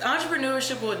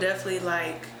 Entrepreneurship will definitely,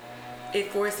 like,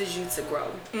 it forces you to grow.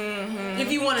 Mm-hmm.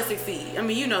 If you want to succeed. I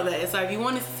mean, you know that. It's like, if you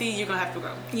want to succeed, you're going to have to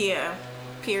grow. Yeah.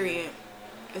 Period.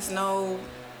 There's no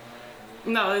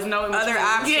other option.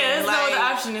 Yeah, there's like, no other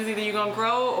option. It's either you're going to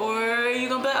grow or you're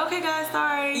going to be like, okay, guys,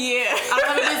 sorry. Yeah. I don't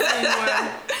have a business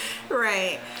anymore.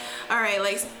 Right. All right.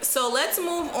 Like, so let's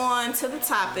move on to the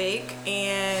topic.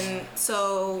 And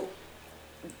so,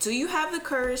 do you have the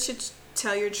courage to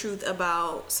tell your truth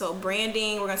about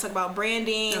branding? We're going to talk about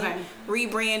branding, okay,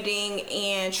 rebranding,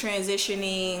 and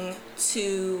transitioning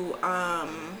to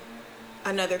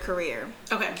another career.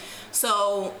 Okay.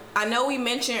 So I know we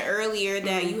mentioned earlier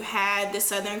that you had the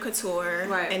Southern Couture,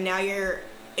 right, and now you're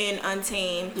in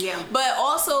Untamed. Yeah. But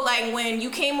also, like, when you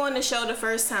came on the show the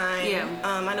first time, yeah,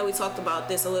 I know we talked about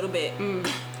this a little bit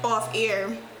off air.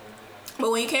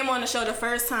 But when you came on the show the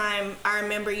first time, I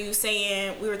remember you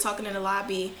saying, we were talking in the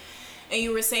lobby, and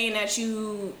you were saying that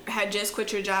you had just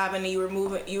quit your job and you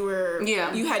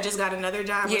had just got another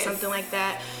job, yes, or something like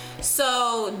that.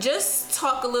 So just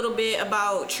talk a little bit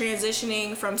about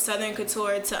transitioning from Southern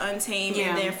Couture to Untamed,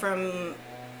 and then from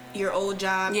your old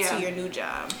job to your new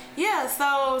job. Yeah,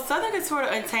 so Southern Couture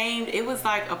to Untamed, it was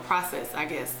like a process, I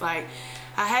guess. Like,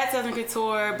 I had Southern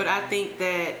Couture, but I think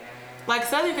that, like,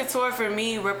 Southern Couture for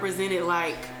me represented,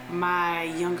 like, my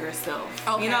younger self,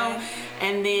 you know?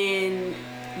 And then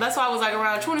that's why I was like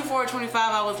around 24, 25,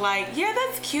 I was like, yeah,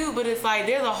 that's cute, but it's like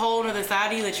there's a whole other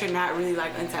side of you that you're not really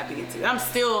like untapping into. I'm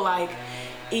still like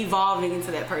evolving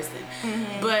into that person.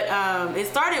 But it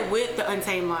started with the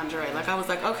Untamed lingerie. Like I was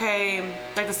like, okay,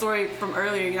 like the story from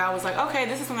earlier, you know, I was like, okay,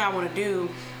 this is something I want to do.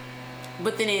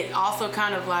 But then it also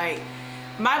kind of like,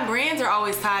 my brands are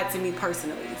always tied to me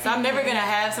personally. So I'm never going to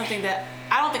have something that,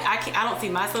 I don't see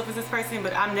myself as this person,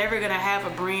 but I'm never going to have a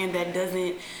brand that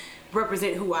doesn't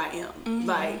represent who I am.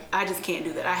 Like, I just can't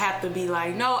do that. I have to be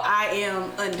like, no, I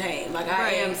am Untamed. Like,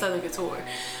 I am Southern Couture.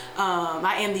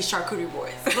 I am these charcuterie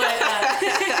boards.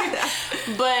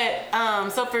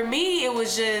 But so for me, it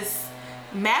was just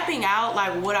mapping out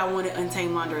like what I wanted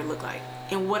Untamed lingerie to look like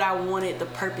and what I wanted the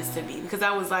purpose to be, because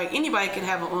I was like, anybody can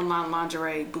have an online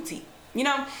lingerie boutique, you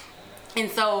know?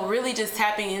 And so really just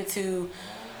tapping into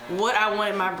what I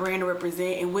wanted my brand to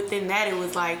represent, and within that it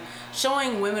was like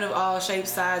showing women of all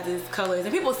shapes, sizes, colors.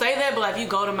 And people say that, but like if you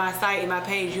go to my site and my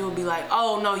page, you'll be like,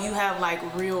 oh no, you have like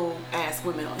real ass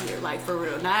women on here, like for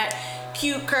real, not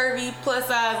cute, curvy, plus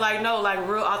size, like no, like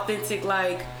real authentic,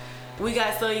 like we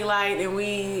got cellulite and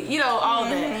we, you know, all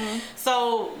that.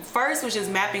 So first was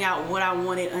just mapping out what I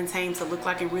wanted Untamed to look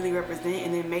like and really represent,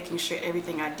 and then making sure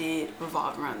everything I did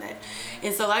revolved around that.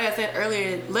 And so like I said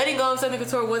earlier, letting go of Southern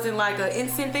Couture wasn't like an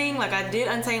instant thing. Like I did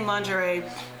Untamed lingerie,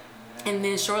 and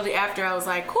then shortly after I was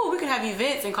like, cool, we can have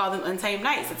events and call them Untamed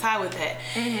Nights to tie with that.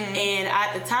 And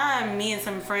at the time, me and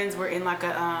some friends were in like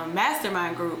a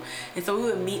mastermind group, and so we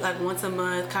would meet like once a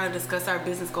month, kind of discuss our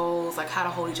business goals, like how to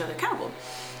hold each other accountable.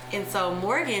 And so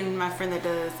Morgan, my friend that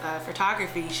does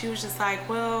photography, she was just like,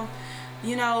 well,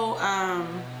 you know, I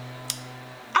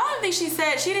don't think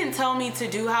she didn't tell me to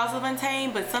do House of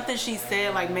Untamed, but something she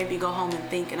said, like, made me go home and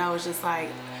think. And I was just like,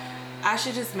 I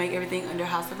should just make everything under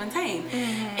House of Untamed.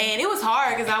 And it was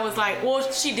hard because I was like, well,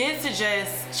 she did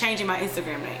suggest changing my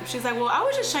Instagram name. She's like, well, I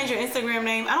would just change your Instagram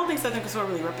name. I don't think Southern Couture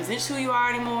really represents who you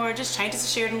are anymore. Just change it to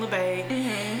Sheridan LeBay.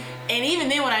 And even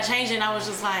then when I changed it, I was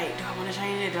just like, do I want to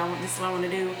change it? This is what I want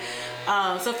to do?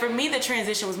 So for me, the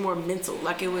transition was more mental.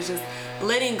 Like, it was just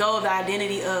letting go of the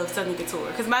identity of Southern Couture.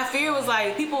 Because my fear was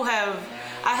like,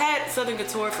 I had Southern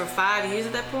Couture for 5 years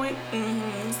at that point.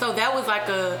 So that was like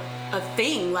a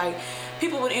thing. Like,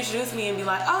 people would introduce me and be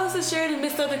like, oh, this is Sheridan,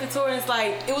 Miss Southern Couture. And it's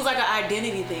like, it was like an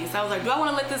identity thing. So I was like, do I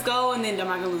want to let this go? And then am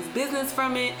I going to lose business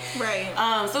from it? Right.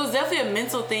 So it was definitely a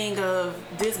mental thing of,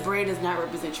 this brand does not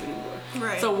represent you anymore.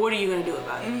 Right. So what are you going to do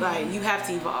about it? Like, you have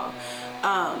to evolve.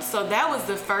 So that was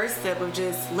the first step of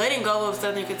just letting go of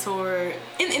Southern Couture.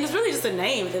 And it's really just a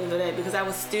name at the end of the day, because I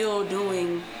was still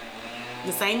doing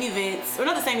the same events, or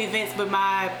not the same events, but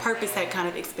my purpose had kind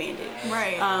of expanded.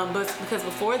 Right. But because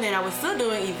before then I was still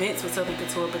doing events with Southern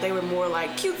Couture, but they were more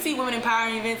like cutesy women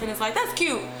empowering events, and it's like, that's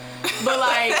cute. But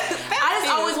like, I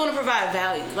just always want to provide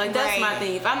value. Like, that's my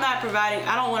thing. If I'm not providing,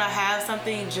 I don't want to have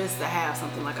something just to have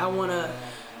something. Like, I want to,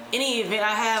 any event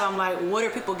I have, I'm like, what are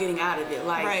people getting out of it?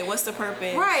 Like, right, what's the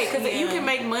purpose? Right, because you can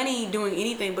make money doing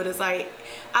anything, but it's like,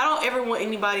 I don't ever want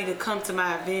anybody to come to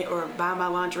my event or buy my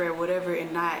lingerie or whatever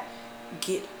and not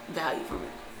get value from it.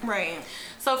 Right.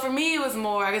 So for me, it was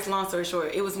more, I guess long story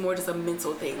short, it was more just a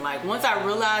mental thing. Like, once I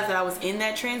realized that I was in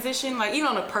that transition, like even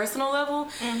on a personal level,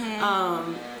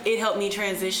 it helped me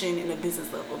transition in a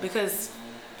business level. Because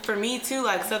for me too,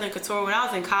 like Southern Couture, when I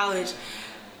was in college,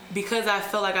 because I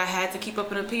felt like I had to keep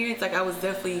up an appearance, like I was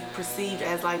definitely perceived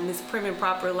as like Miss Prim and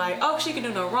Proper, like, oh, she can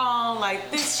do no wrong, like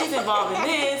this, she's involved in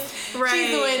this, Right.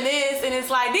 she's doing this, and it's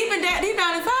like deep down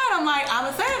inside, I'm like, I'm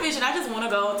a savage and I just want to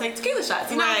go take tequila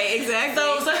shots, you know? Right, exactly.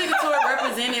 So Southern Couture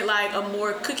represented like a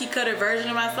more cookie cutter version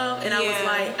of myself, and I was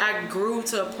like, I grew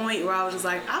to a point where I was just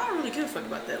like, I don't really give a fuck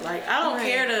about that. Like, I don't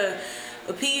care to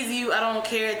appease you, I don't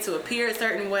care to appear a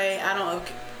certain way, I don't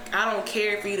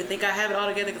care for you to think I have it all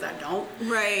together, because I don't.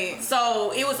 Right.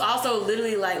 So it was also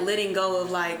literally like letting go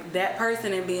of like that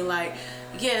person and being like,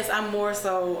 yes, I'm more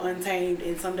so untamed,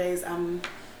 and some days I'm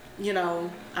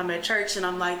at church and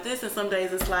I'm like this, and some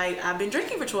days it's like I've been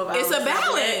drinking for 12 hours. It's a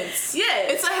balance. Yeah.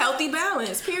 It's a healthy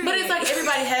balance, period. But it's like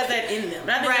everybody has that in them.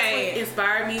 And I think that's what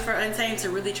inspired me for Untamed to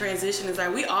really transition. Is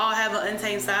like we all have an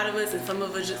untamed side of us, and some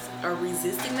of us just are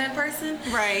resisting that person.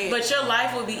 Right. But your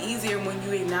life will be easier when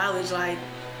you acknowledge like,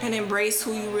 and embrace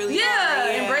who you really are.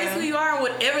 yeah, embrace who you are,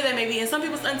 whatever that may be. And some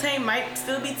people's untamed might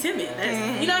still be timid.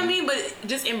 That's, you know what I mean? But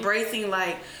just embracing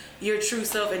like your true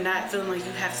self and not feeling like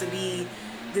you have to be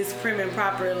this prim and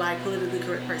proper, like politically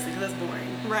correct person, because that's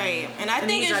boring. Right. And I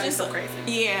think it's just so crazy.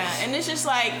 Yeah, and it's just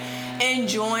like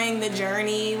enjoying the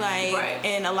journey, like,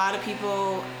 and a lot of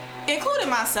people, including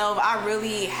myself, I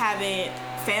really haven't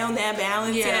found that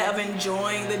balance yet of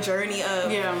enjoying the journey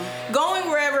of going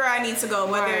wherever I need to go,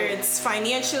 whether it's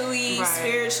financially,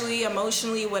 spiritually,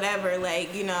 emotionally, whatever,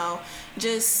 like, you know,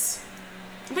 just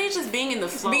But it's just being in the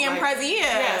flow. being like, present.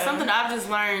 Yeah, something I've just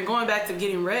learned going back to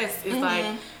getting rest is like,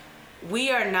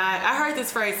 we are not, I heard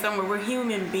this phrase somewhere, we're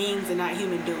human beings and not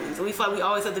human doings. And we feel like we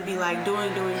always have to be like doing,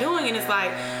 and it's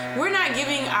like, we're not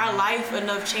giving our life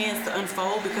enough chance to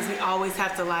unfold, because we always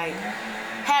have to like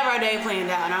have our day planned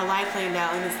out and our life planned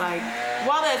out, and it's like,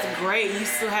 while that's great, you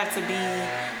still have to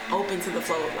be open to the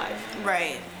flow of life.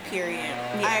 Right. Period.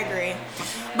 I agree.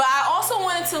 But I also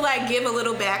wanted to like give a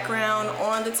little background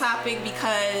on the topic,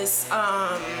 because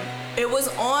it was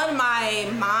on my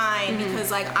mind,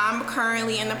 because like I'm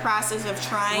currently in the process of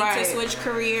trying to switch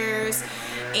careers,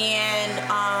 and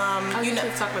you know,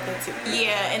 talk about that too.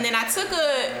 Yeah, and then I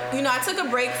took a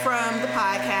break from the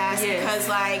podcast because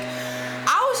like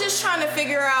I was just trying to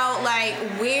figure out like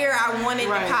where I wanted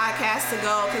the podcast to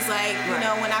go, because like you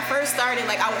know, when I first started,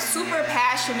 like I was super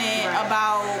passionate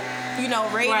about, you know,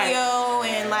 radio,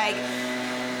 and like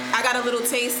I got a little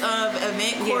taste of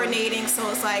event coordinating, so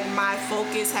it's like my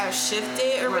focus has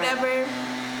shifted or whatever.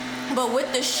 But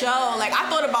with the show, like I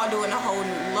thought about doing a whole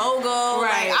new logo.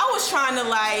 Like I was trying to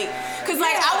like, cause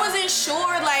like I wasn't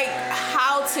sure like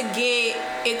how to get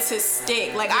it to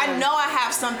stick. Like I know I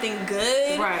have something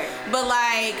good, but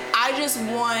like I just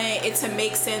want it to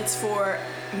make sense for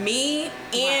me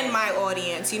and my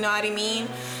audience. You know what I mean?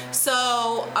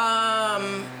 So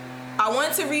I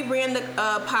wanted to rebrand the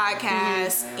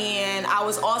podcast, and I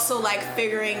was also like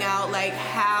figuring out like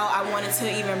how I wanted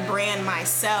to even brand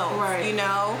myself, you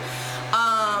know?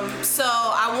 So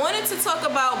I wanted to talk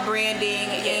about branding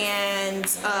and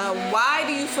why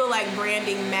do you feel like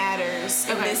branding matters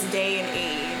in this day and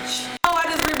age? Oh, I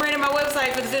just rebranded my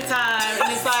website for the 5th time,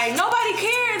 and it's like, nobody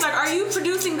cares. Like, are you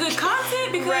producing good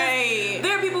content? Because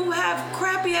there are people who have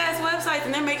crappy ass websites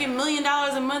and they're making $1 million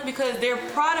a month because their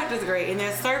product is great and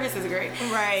their service is great.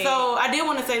 So I did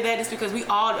want to say that just because we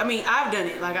all, I mean, I've done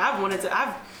it. Like, I wanted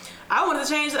to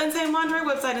change the Untamed Lingerie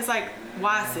website. It's like,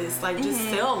 why, sis? Like, just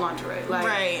sell lingerie.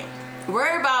 Like,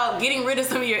 worry about getting rid of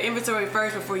some of your inventory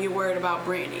first before you're worried about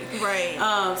branding. So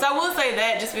I will say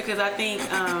that just because I think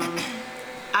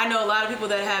I know a lot of people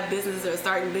that have businesses or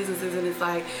starting businesses, and it's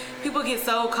like people get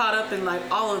so caught up in like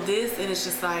all of this, and it's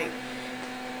just like,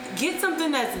 get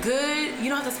something that's good. You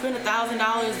don't have to spend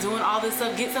 $1,000 doing all this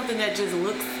stuff. Get something that just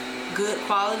looks good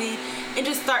quality and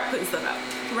just start putting stuff out.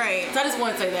 So I just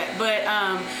want to say that. But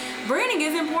branding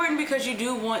is important because you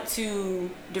do want to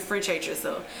differentiate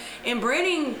yourself. And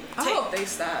branding, I hope they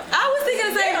stop. I was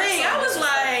thinking the same thing. I was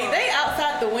like, they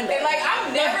outside the window. And like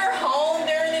I'm never home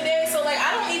during the day, so like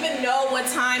I don't even know what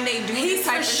what time they do He's this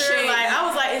type for of sure. shit. Like I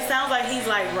was like, it sounds like he's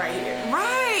like right here.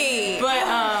 Right. But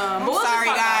I'm sorry,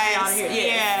 guys.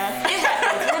 Yeah. It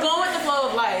happens. We're going with the flow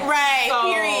of life. Right. So,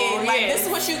 Period. Like yeah.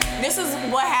 this is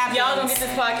what happens. Y'all gonna get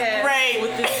this podcast Right.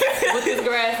 with this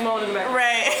grass mowing in the background.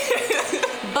 Right.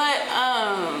 But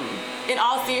in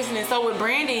all seriousness, so with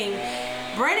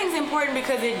branding's important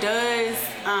because it does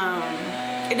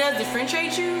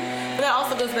differentiate you. But that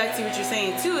also goes back to what you're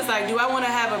saying too. It's like, do I want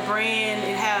to have a brand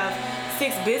and have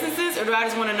 6 businesses, or do I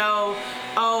just want to know,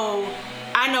 oh,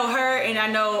 I know her and I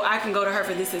know I can go to her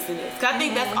for this, and this. Cause I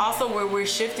think that's also where we're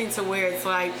shifting to, where it's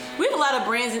like we have a lot of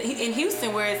brands in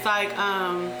Houston where it's like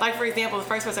for example, the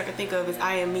first person I can think of is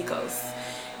I Am Migos.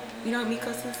 You know what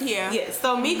Migos is? Yeah. Yeah.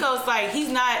 So Migos, like, he's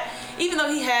not, even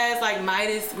though he has like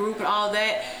Midas Group and all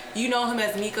that, you know him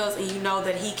as Migos and you know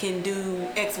that he can do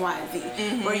X, Y, and Z.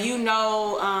 Mm-hmm. Or you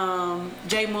know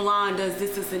Jay Mulan does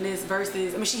this, and this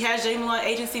versus, I mean, she has Jay Mulan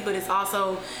Agency, but it's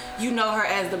also, you know her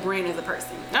as the brand as a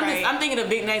person. I'm thinking of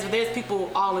big names, but there's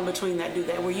people all in between that do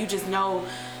that, where you just know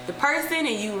the person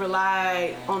and you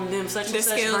rely on them such and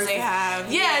such. The skills they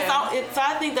have. Yeah. So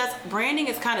I think that's, branding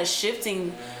is kind of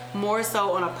shifting more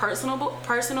so on a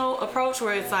personal approach,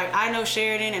 where it's like, I know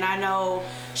Sheridan and I know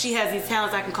she has these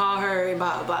talents, I can call her and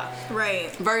blah blah blah.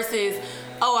 Right. Versus,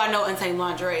 oh, I know Untamed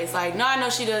Lingerie. It's like, no, I know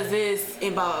she does this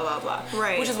and blah blah blah blah.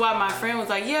 Right. Which is why my friend was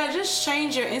like, yeah, just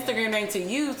change your Instagram name to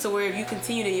you, to where if you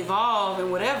continue to evolve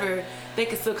and whatever, they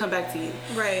can still come back to you.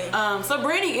 Right. So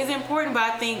branding is important, but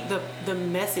I think the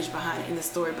message behind it and the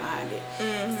story behind it.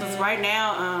 Mm-hmm. So it's right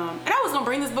now, and I was gonna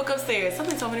bring this book upstairs.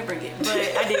 Something told me to bring it,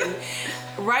 but I didn't.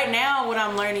 Right now, what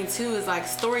I'm learning too is like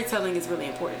storytelling is really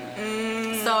important.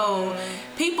 Mm-hmm. So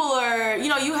people are,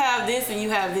 you have this and you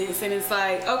have this, and it's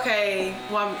like, okay,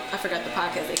 well, I forgot the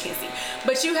podcast, they can't see,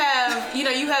 but you have,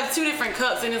 you have 2 different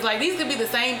cups, and it's like, these could be the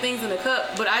same things in the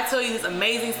cup, but I tell you this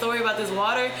amazing story about this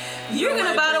water, you're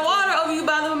gonna buy the water over you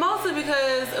buy the mimosa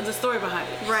because of the story behind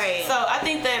it. Right. So I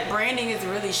think that branding is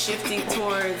really shifting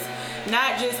towards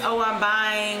not just, oh, I'm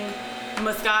buying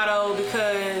Moscato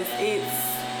because it's,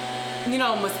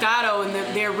 Moscato and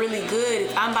they're really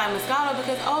good. I'm buying Moscato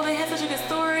because, oh, they had such a good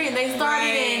story and they started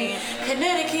in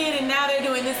Connecticut and now they're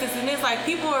doing this, and this. Like,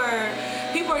 people are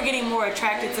getting more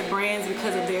attracted to brands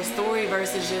because of their story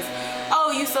versus just,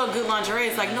 oh, you sell good lingerie.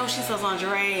 It's like, no, she sells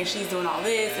lingerie and she's doing all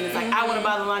this, and it's like, I want to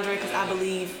buy the lingerie because I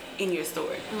believe in your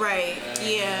story. Right.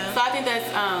 Yeah. So I think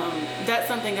that's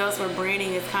something else where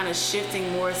branding is kind of shifting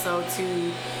more so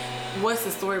to what's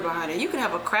the story behind it. You can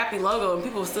have a crappy logo and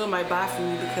people still might buy from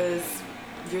you because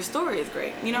your story is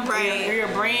great. Right. Or your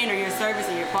brand or your service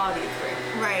and your quality is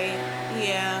great. Right.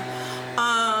 Yeah.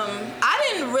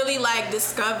 I didn't really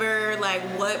discover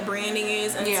what branding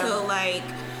is until I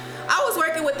was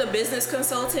working with a business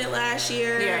consultant last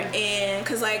year, and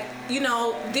because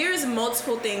there's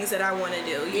multiple things that I want to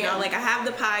do. You know, I have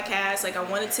the podcast. I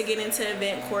wanted to get into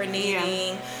event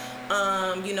coordinating.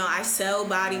 I sell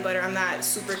body butter. I'm not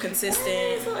super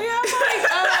consistent. So, I'm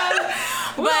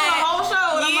we're on a whole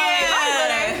show.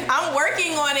 And I'm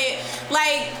working on it.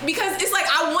 Because it's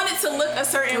I wanted to look a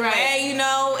certain way, and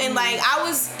I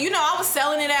was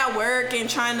selling it at work and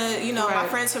trying to, my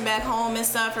friends from back home and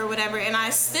stuff or whatever, and I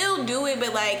still do it,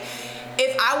 but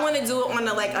if I want to do it on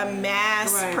a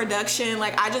mass production,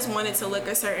 I just want it to look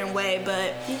a certain way,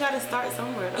 but you got to start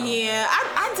somewhere though. Yeah,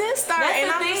 I did start. That's and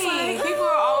the I'm thing. just People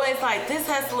are always like, this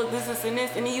has to look this, and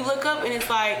this, and then you look up and it's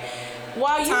like,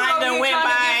 while you Time over here went trying by.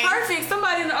 to get perfect,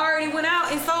 somebody already went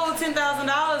out and sold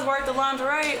 $10,000 worth of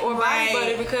lingerie or body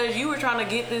butter because you were trying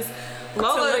to get this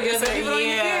logo together that people don't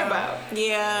even care about.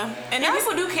 Yeah, and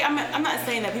people do care. I'm not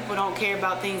saying that people don't care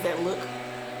about things that look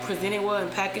presented well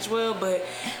and packaged well, but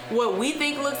what we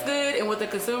think looks good and what the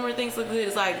consumer thinks looks good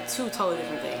is 2 totally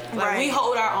different things. We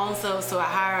hold our own selves to a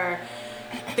higher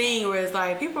thing where it's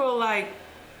people are like,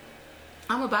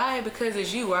 I'm gonna buy it because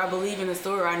it's you, or I believe in the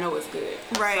story, or I know it's good.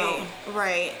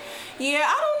 Right. Yeah,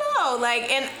 I don't know.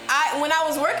 And when I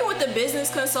was working with the business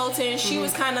consultant, she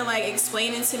was kind of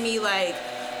explaining to me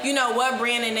what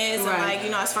branding is,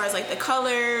 and as far as the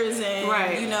colors and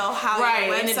how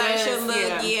your website should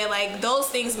look. Yeah, those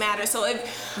things matter. So if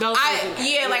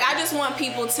I just want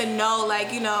people to know,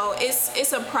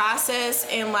 it's a process,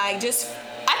 and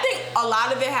I think a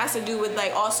lot of it has to do with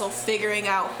also figuring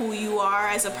out who you are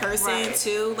as a person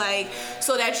too,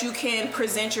 so that you can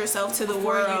present yourself to the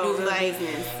world. You do the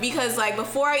business. Because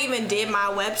before I even did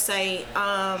my website,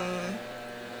 I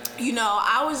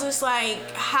was just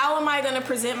how am I gonna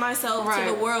present myself to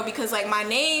the world? Because my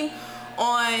name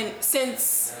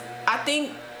since I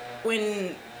think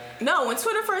when No, when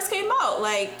Twitter first came out,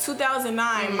 like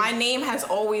 2009, my name has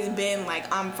always been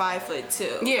like I'm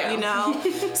 5'2". Yeah. You know?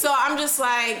 So I'm just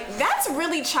like, that's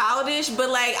really childish, but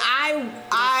like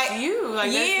you.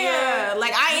 Like, yeah.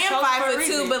 Like I chose for a am 5'2",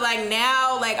 reason. but like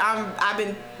now, like I've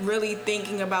been really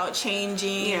thinking about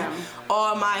changing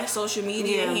all my social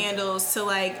media handles to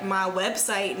like my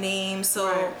website name,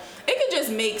 so it could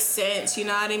just make sense. You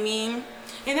know what I mean?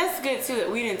 And that's good too that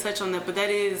we didn't touch on that, but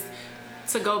that is,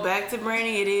 to go back to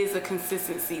branding, it is a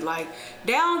consistency, like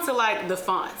down to like the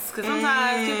fonts, because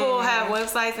sometimes people have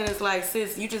websites and it's like,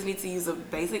 sis, you just need to use a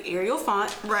basic Arial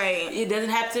font. Right. It doesn't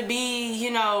have to be,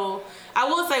 you know, I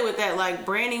will say with that, like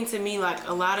branding to me, like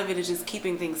a lot of it is just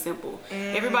keeping things simple.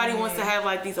 Everybody wants to have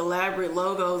like these elaborate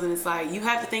logos, and it's like, you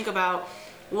have to think about,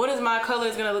 what is my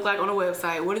colors gonna look like on a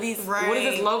website? What is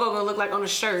this logo gonna look like on a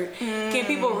shirt? Can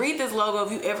people read this logo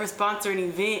if you ever sponsor an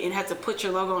event and have to put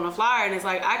your logo on a flyer? And it's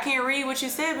like, I can't read what you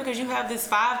said because you have this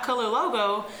 5-color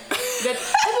logo. That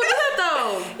people do that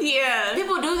though. Yeah.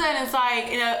 People do that, and it's like,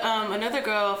 another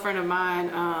girlfriend of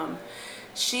mine,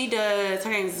 she does, her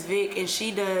name is Vic, and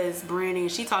she does branding,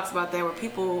 and she talks about that, where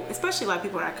people, especially like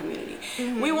people in our community,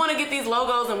 we want to get these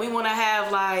logos and we want to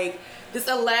have like this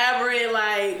elaborate,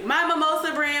 like my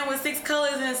mimosa brand with 6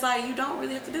 colors, and it's like, you don't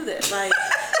really have to do that. Like,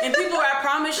 and people, I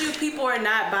promise you, people are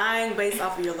not buying based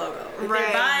off of your logo. If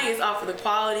they're buying, it's off of the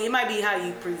quality. It might be how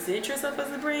you present yourself as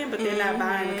a brand, but they're not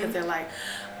buying because they're like,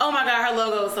 oh my God, her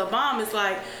logo is so bomb. It's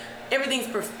like, everything's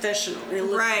professional. And it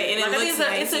looks right, good. and like, it looks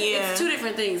nice. It's two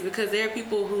different things, because there are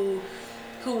people who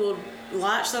will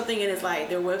launch something and it's like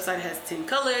their website has 10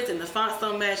 colors and the fonts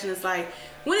don't match, and it's like,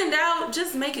 when in doubt,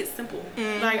 just make it simple.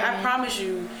 Like, I promise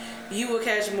you, you will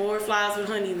catch more flies with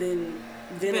honey than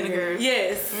vinegar.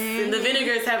 Yes. And the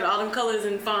vinegar is having all them colors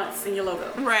and fonts in your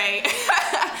logo. Right.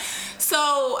 So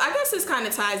I guess this kind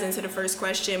of ties into the first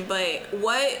question, but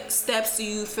what steps do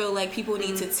you feel like people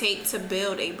need to take to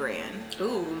build a brand?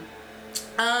 Ooh.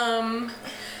 I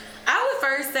would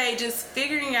first say just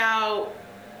figuring out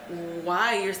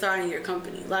why you're starting your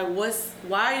company. Like,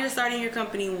 why you're starting your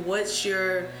company, what's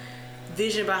your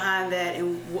vision behind that,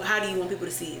 and how do you want people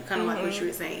to see you, kind of like what you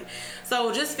were saying.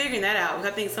 So just figuring that out.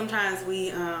 I think sometimes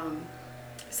we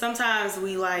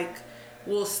like,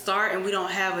 we'll start and we don't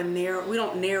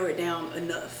narrow it down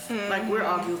enough. Like, we're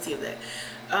all guilty of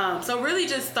that. So really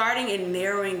just starting and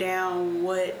narrowing down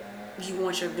what you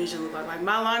want your vision to look like. Like,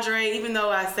 my lingerie, even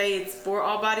though I say it's for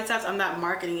all body types, I'm not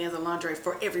marketing as a lingerie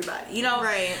for everybody, you know?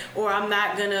 Right. Or I'm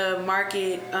not gonna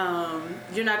market,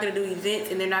 you're not gonna do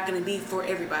events and they're not gonna be for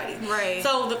everybody. Right.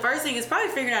 So the first thing is probably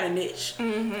figuring out a niche.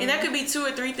 And that could be 2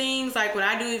 or 3 things. Like, when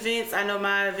I do events, I know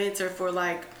my events are for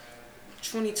like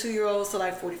 22-year-olds to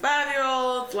like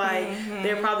 45-year-olds. Like,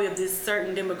 they're probably of this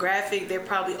certain demographic. They're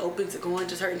probably open to going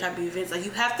to certain type of events. Like,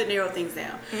 you have to narrow things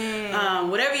down.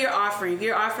 Whatever you're offering, if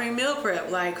you're offering meal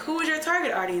prep, like, who is your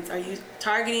target audience? Are you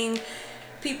targeting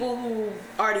people who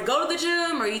already go to the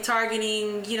gym? Or are you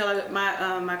targeting, you know, like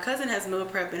my cousin has meal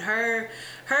prep, and her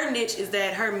niche is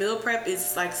that her meal prep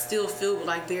is like still filled with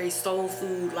like very soul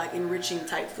food, like enriching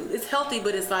type food. It's healthy,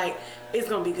 but it's like, it's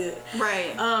gonna be good.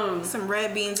 Right. Some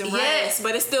red beans and yes, rice,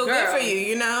 but it's still good for you,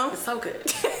 you know? It's so good.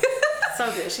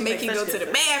 So good. She Make you go to the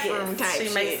bathroom type she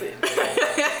shit. Makes it.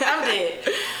 I'm dead.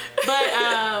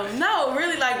 But no,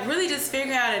 really just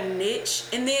figuring out a niche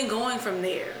and then going from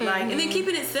there. Like, and then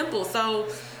keeping it simple. So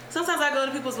sometimes I go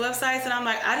to people's websites and I'm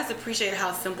like, I just appreciate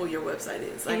how simple your website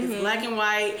is. Like, it's black and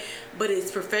white, but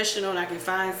it's professional and I can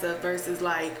find stuff, versus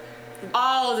like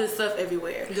all this stuff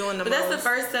everywhere. Doing the but that's the most.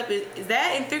 first step is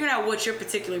that, and figuring out what your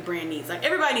particular brand needs. Like,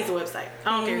 everybody needs a website.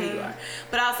 I don't care who you are.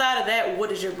 But outside of that, what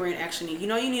does your brand actually need? You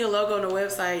know, you need a logo and a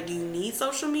website. Do you need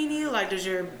social media? Like, is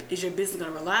your business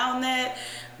gonna rely on that?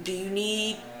 Do you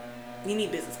need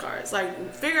business cards?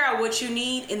 Like, figure out what you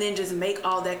need and then just make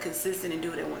all that consistent and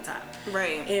do it at one time.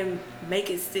 Right. And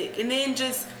make it stick. And then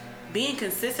just being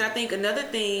consistent. I think another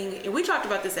thing, and we talked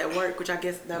about this at work, which I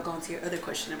guess that'll go into your other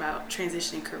question about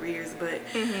transitioning careers, but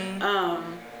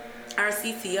our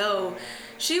CTO,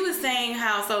 she was saying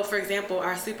how, so for example,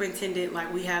 our superintendent,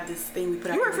 like, we have this thing we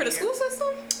put out. You work for the every year. school system?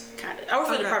 Kind of. I work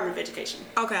for the Department of Education.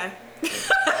 Okay.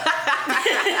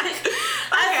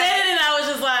 I said it and I was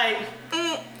just like,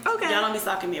 okay. y'all don't be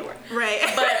stalking me at work. Right.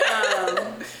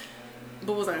 But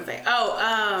what was I gonna say?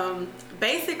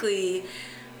 Basically,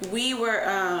 we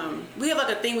have like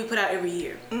a thing we put out every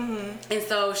year. And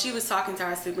so she was talking to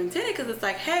our superintendent, because it's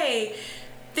like, hey,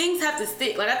 things have to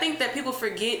stick. Like, I think that people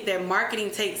forget that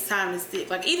marketing takes time to stick.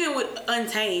 Like, even with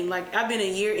Untamed, like, I've been a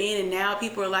year in and now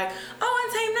people are like, oh,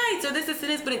 Untamed Nights or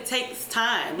this, but it takes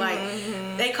time. Like,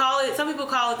 they call it, some people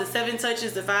call it the 7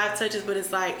 touches, the 5 touches, but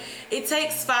it's like, it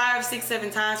takes 5, 6, 7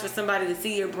 times for somebody to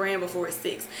see your brand before it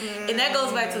sticks. And that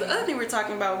goes back to the other thing we're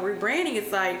talking about, rebranding.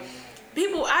 It's like,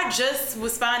 people, I just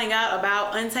was finding out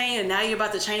about Untamed and now you're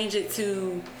about to change it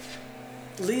to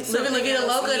Living La Vida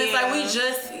Loca, and it's like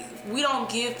we don't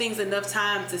give things enough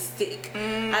time to stick.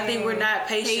 I think we're not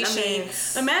patient. I mean,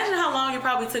 imagine how long it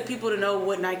probably took people to know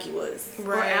what Nike was,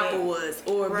 or Apple was,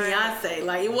 or Beyonce.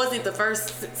 Like, it wasn't the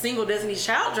first single Destiny's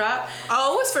Child drop.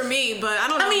 Oh, it was for me, but I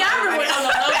don't know. I mean, I remember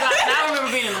I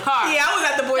remember being in the car. Yeah, I was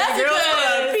at the Boys and Girls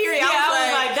Club. Period. Yeah, I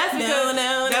was like, that's because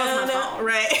that was my song.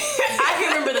 Right. I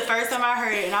can remember the first time I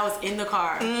heard it, and I was in the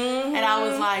car, and I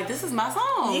was like, "This is my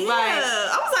song." Yeah, like,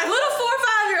 I was like, little 4 or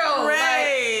 5 year old.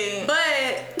 Right. Like,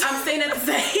 but I'm saying that to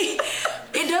say,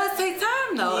 it does take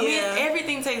time, though. Yeah. I mean,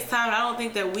 everything takes time. I don't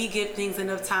think that we give things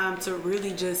enough time to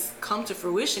really just come to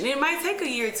fruition. It might take a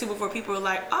year or two before people are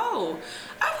like, "Oh,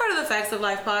 I've heard of the Facts of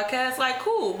Life podcast." Like,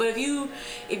 cool. But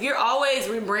if you're always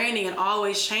rebranding and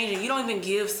always changing, you don't even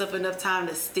give stuff enough time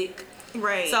to stick.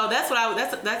 Right. So that's what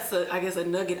that's I guess a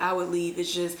nugget I would leave.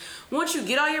 It's just, once you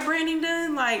get all your branding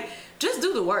done, like, just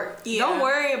do the work. Yeah. Don't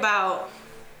worry about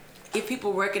if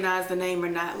people recognize the name or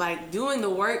not. Like, doing the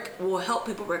work will help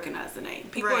people recognize the name.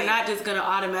 People are not just gonna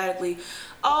automatically,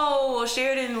 oh, well,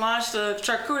 Sheridan launched a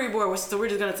charcuterie board, so we're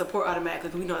just gonna support automatically,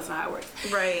 because we know that's not how it works.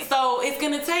 Right. So it's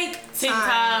gonna take 10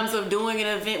 times of doing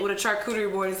an event with a charcuterie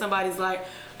board, and somebody's like,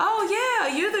 oh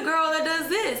yeah, you're the girl that does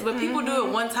this. But people do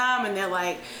it one time and they're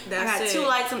like, I got 2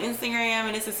 likes on Instagram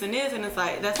and this and this, and it's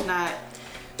like, that's not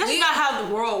how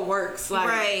the world works. Like,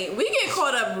 right. We get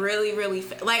caught up really, really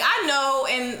fast. Like, I know,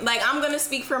 and like, I'm gonna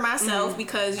speak for myself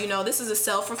because, you know, this is a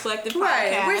self-reflective podcast.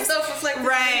 Right. We're self-reflective.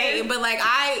 Right. But like,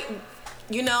 I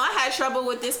had trouble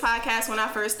with this podcast when I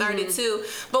first started too.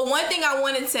 But one thing I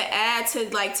wanted to add to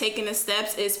like taking the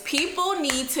steps is people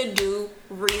need to do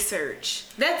research.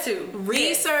 That too.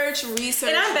 Research.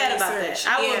 And I'm bad about that.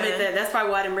 I will admit that. That's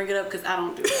probably why I didn't bring it up, because I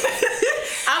don't do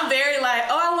it. I'm very like,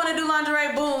 oh, I want to do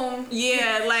lingerie, boom.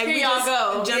 Yeah, like, here we y'all just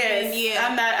go. Jump in, yeah.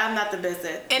 I'm not the best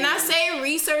at it. And I say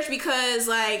research because,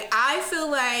 like, I feel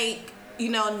like, you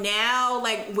know, now,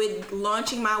 like, with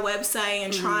launching my website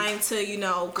and trying to, you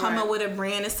know, come up with a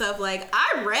brand and stuff, like,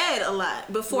 I read a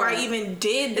lot before I even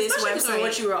did this especially website.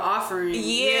 what you were offering.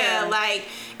 Yeah, like,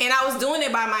 and I was doing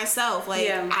it by myself. Like,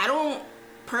 I don't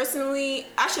personally,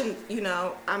 I shouldn't, you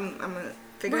know, I'm gonna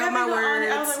figure out my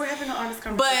words. I was like, we're having an honest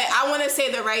conversation. But I want to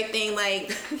say the right thing,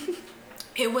 like,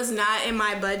 it was not in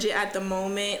my budget at the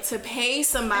moment to pay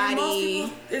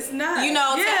somebody. It's not. You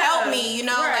know, to help me. You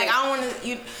know, like, I don't want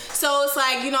to. So it's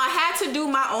like, you know, I had to do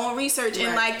my own research,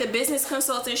 and like the business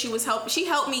consultant, she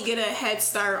helped me get a head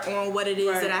start on what it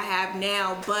is that I have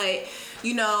now. But,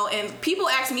 you know, and people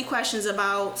ask me questions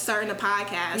about starting a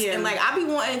podcast, and like, I be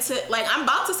wanting to, like, I'm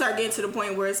about to start getting to the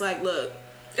point where it's like, look,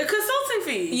 a consulting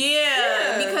fee.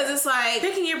 Yeah, because it's like,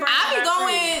 picking your brain. I be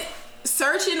going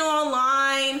searching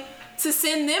online to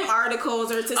send them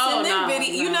articles or to send them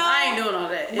videos. You know, I ain't doing all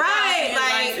that. Right,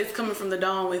 like, it's coming from the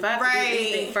dome. If I have to do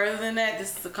anything further than that,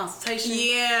 this is a consultation.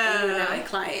 Yeah, and you're not a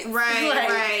client. Right,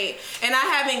 right. And I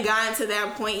haven't gotten to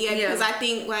that point yet because I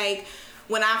think, like,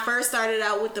 when I first started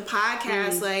out with the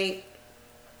podcast, like,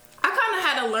 I kind of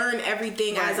had to learn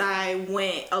everything as I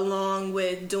went along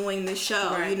with doing the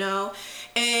show, you know,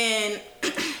 and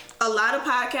a lot of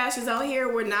podcasters out here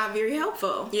were not very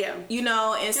helpful. Yeah. You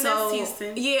know, and so that's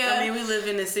Houston. Yeah. I mean, we live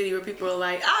in a city where people are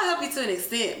like, I'll help you to an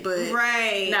extent, but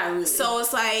not really. So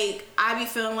it's like, I be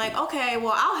feeling like, okay,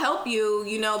 well, I'll help you,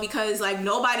 you know, because like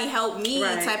nobody helped me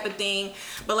type of thing.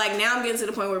 But like now I'm getting to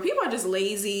the point where people are just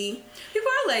lazy. People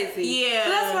are lazy. Yeah. But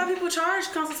that's why people charge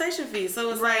consultation fees.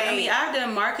 So it's like, I mean, I've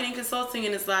done marketing consulting,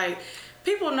 and it's like,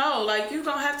 people know, like, you're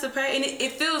going to have to pay. And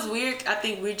it feels weird. I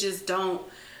think we just don't.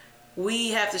 We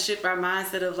have to shift our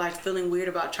mindset of like feeling weird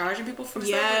about charging people for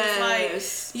stuff.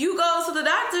 It's like, you go to the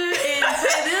doctor and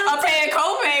pay them. I'm paying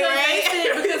copay,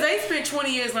 right? Because they spent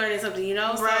 20 years learning something, you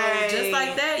know? So just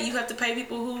like that, you have to pay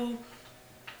people who,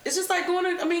 it's just like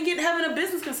having a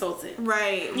business consultant.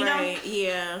 Right, you know?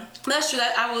 Yeah. That's true.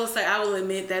 I will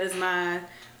admit that is my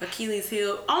Achilles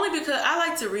heel. Only because I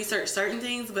like to research certain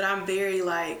things, but I'm very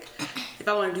like, if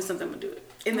I want to do something, I'm going to do it.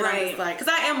 And then I'm just like,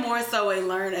 because I am more so a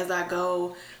learn as I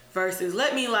go versus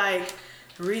let me like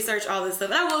research all this stuff.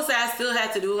 And I will say I still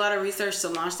had to do a lot of research to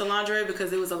launch the lingerie,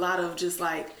 because it was a lot of just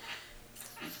like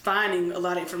finding a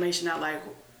lot of information out, like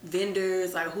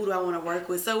vendors, like who do I want to work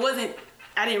with. So it wasn't,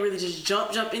 I didn't really just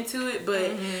jump into it.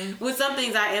 But with some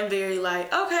things, I am very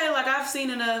like, okay, like I've seen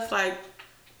enough. Like,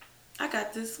 I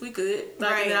got this. We good.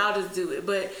 Like, and then I'll just do it.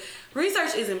 But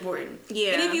research is important.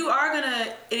 Yeah. And if you are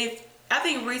gonna, I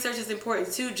think research is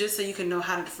important too, just so you can know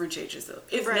how to differentiate yourself.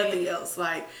 If nothing else,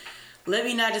 like, let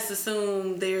me not just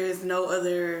assume there's no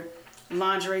other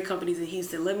lingerie companies in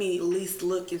Houston. Let me at least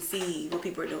look and see what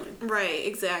people are doing. Right.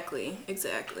 Exactly.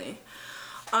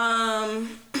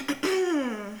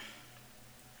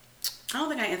 I don't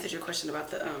think I answered your question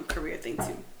about the career thing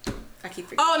too. I keep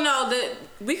forgetting. Oh no,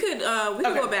 we could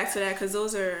go back to that because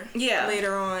those are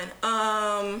later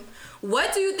on.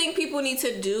 What do you think people need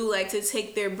to do like to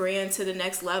take their brand to the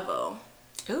next level?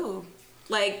 Ooh,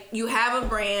 like you have a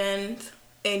brand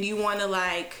and you want to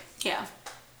like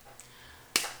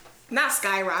not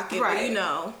skyrocket, but you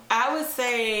know. I would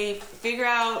say figure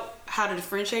out how to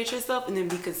differentiate yourself and then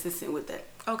be consistent with it.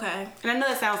 Okay. And I know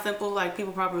that sounds simple, like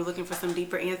people probably are looking for some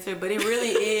deeper answer, but it really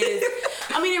is.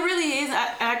 I mean, it really is.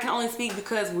 I can only speak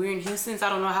because we're in Houston, so I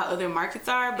don't know how other markets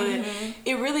are, but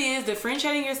it really is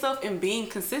differentiating yourself and being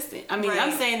consistent. I mean,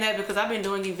 I'm saying that because I've been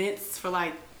doing events for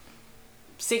like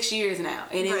 6 years now,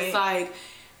 and it's like,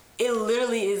 it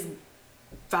literally is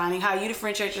finding how you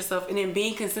differentiate yourself and then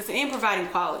being consistent and providing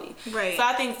quality. Right. So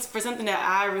I think for something that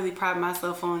I really pride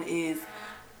myself on is,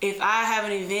 if I have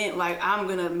an event, like, I'm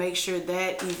gonna make sure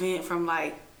that event from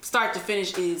like start to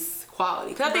finish is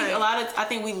quality. Cause I think I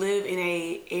think we live in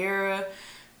a era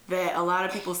that a lot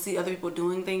of people see other people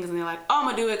doing things and they're like, oh, I'm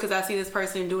gonna do it because I see this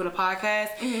person doing a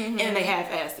podcast, and they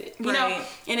half-ass it, you know?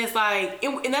 And it's like,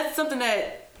 and that's something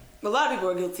that a lot of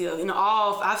people are guilty of. You know,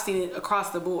 I've seen it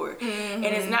across the board, and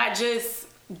it's not just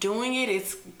doing it,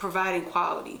 it's providing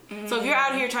quality. So if you're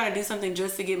out here trying to do something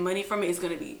just to get money from it, it's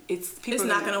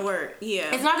not gonna work.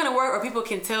 It's not gonna work, or people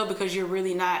can tell because you're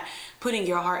really not putting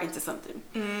your heart into something.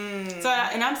 So,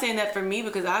 and I'm saying that for me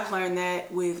because I've learned that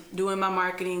with doing my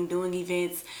marketing, doing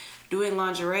events, doing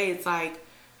lingerie, it's like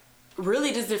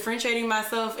really just differentiating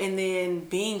myself and then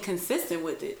being consistent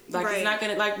with it. Like it's not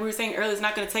gonna, like we were saying earlier, it's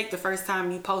not gonna take the first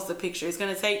time you post a picture. It's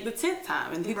gonna take the 10th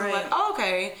time, and people are like, oh,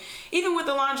 okay. Even with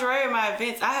the lingerie or my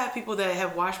events, I have people that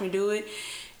have watched me do it,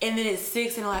 and then it's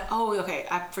 6 and they're like, oh, okay,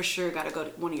 I for sure gotta go to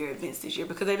one of your events this year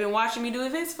because they've been watching me do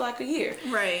events for like a year.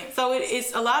 Right. So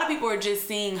it's a lot of people are just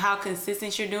seeing how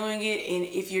consistent you're doing it, and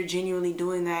if you're genuinely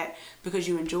doing that because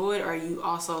you enjoy it, or are you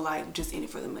also like just in it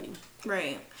for the money.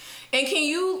 Right. And can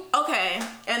you,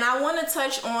 and I want to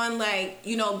touch on like,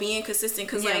 you know, being consistent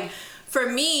because like for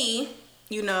me,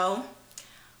 you know,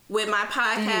 with my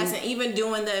podcast and even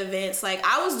doing the events, like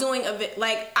I was doing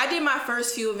like I did my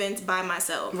first few events by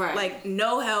myself, like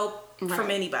no help from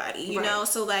anybody, you know?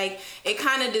 So like it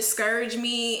kind of discouraged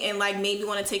me and like made me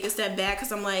want to take a step back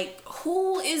because I'm like,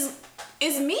 who is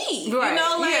me, you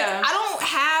know, like I don't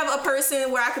have a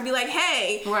person where I could be like,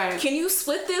 hey, can you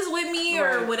split this with me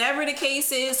or whatever the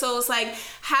case is. So it's like,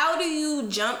 how do you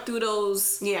jump through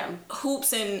those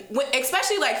hoops, and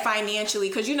especially like financially,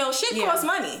 because you know shit costs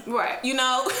money, you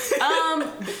know.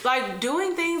 Like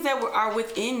doing things that are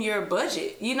within your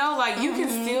budget, you know, like you can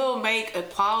still make a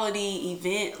quality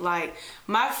event. Like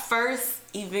my first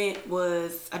event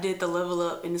was, I did the Level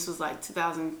Up, and this was like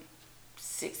 2015,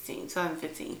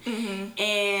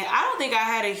 and I don't think I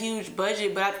had a huge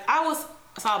budget, but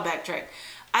so I'll backtrack.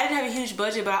 I didn't have a huge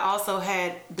budget, but I also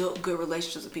had built good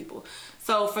relationships with people.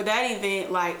 So for that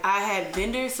event, like I had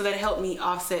vendors, so that helped me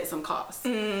offset some costs.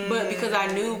 But because I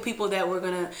knew people that were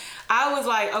I was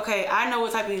like, okay, I know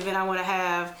what type of event I want to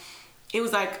have. It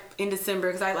was like in December,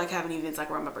 because I like having events like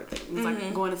around my birthday. It was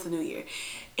like going into the new year,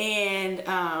 and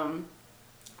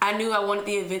I knew I wanted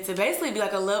the event to basically be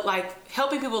like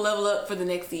helping people level up for the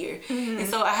next year. And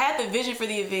so I had the vision for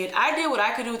the event. I did what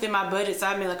I could do within my budget. So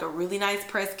I made like a really nice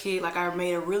press kit. Like I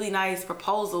made a really nice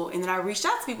proposal, and then I reached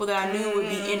out to people that I knew would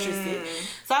be interested.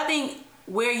 So I think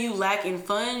where you lack in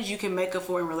funds, you can make up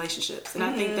for in relationships. And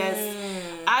I think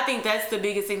that's the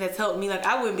biggest thing that's helped me. Like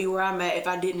I wouldn't be where I'm at if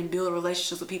I didn't build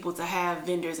relationships with people to have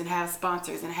vendors and have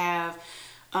sponsors and have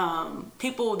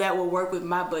people that will work with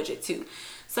my budget too.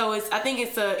 So I think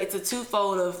it's a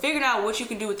twofold of figuring out what you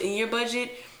can do within your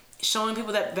budget, showing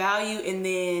people that value, and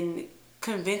then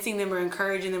convincing them or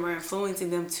encouraging them or influencing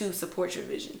them to support your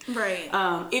vision. Right.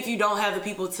 If you don't have the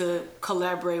people to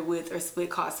collaborate with or split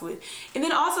costs with. And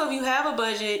then also if you have a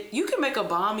budget, you can make a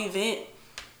bomb event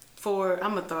for,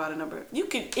 I'm gonna throw out a number. You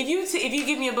can, if you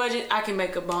give me a budget, I can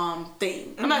make a bomb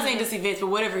thing. I'm not saying just events, but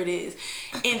whatever it is.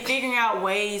 And figuring out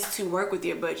ways to work with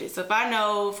your budget. So if I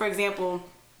know, for example,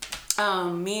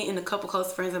 me and a couple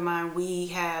close friends of mine, we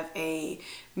have a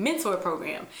mentor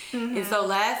program. And so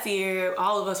last year,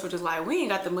 all of us were just like, we ain't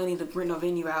got the money to rent no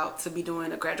venue out to be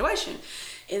doing a graduation.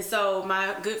 And so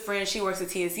my good friend, she works at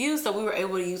TSU, so we were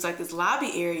able to use like this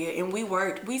lobby area, and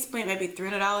we spent maybe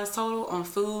 $300 total on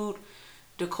food,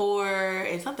 decor,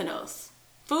 and something else.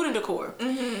 Food and decor.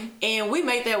 And we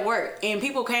made that work. And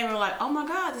people came and were like, oh my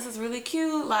God, this is really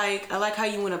cute. Like, I like how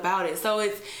you went about it. So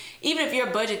it's, even if your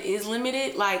budget is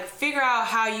limited, like, figure out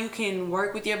how you can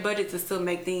work with your budget to still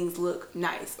make things look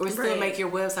nice, or still make your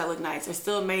website look nice, or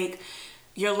still make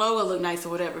your logo look nice, or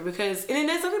whatever. Because, and then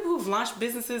there's some people who've launched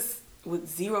businesses with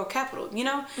zero capital, you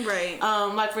know? Right.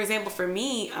 Like, for example, for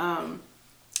me,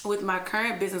 with my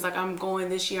current business, like, I'm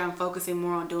focusing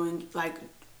more on doing, like,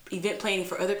 event planning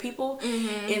for other people.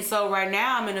 And so right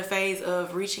now I'm in a phase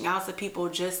of reaching out to people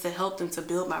just to help them to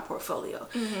build my portfolio.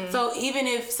 So even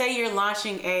if, say you're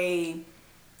launching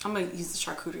I'm going to use the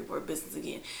charcuterie board business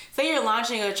again. Say you're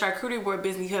launching a charcuterie board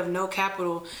business, you have no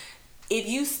capital. If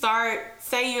you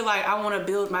say you're like, I want to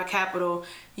build my capital,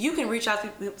 you can reach out to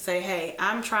people and say, hey,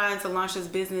 I'm trying to launch this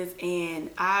business and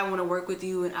I want to work with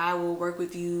you, and I will work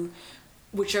with you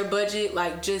with your budget.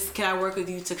 Like, just, can I work with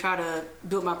you to try to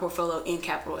build my portfolio in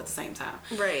capital at the same time?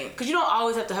 Right. Because you don't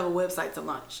always have to have a website to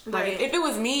launch. Like, Right. if it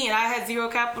was me and I had zero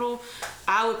capital,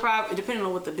 I would probably, depending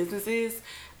on what the business is,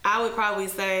 I would probably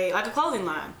say, like a clothing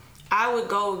line, I would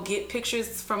go get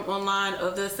pictures from online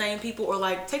of the same people, or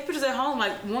like take pictures at home.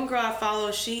 Like, one girl I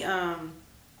follow, she, I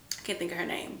can't think of her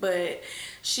name, but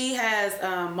she has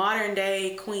Modern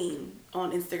Day Queen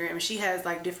on Instagram, and she has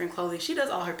like different clothing. She does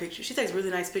all her pictures. She takes really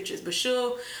nice pictures, but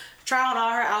she'll try on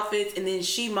all her outfits, and then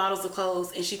she models the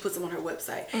clothes and she puts them on her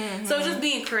website. So just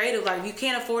being creative. Like, you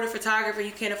can't afford a photographer,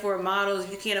 you can't afford models,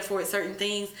 you can't afford certain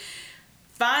things.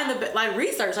 Find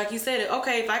research, like you said.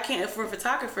 Okay, if I can't afford a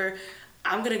photographer,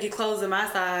 I'm gonna get clothes in my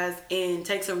size and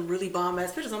take some really bomb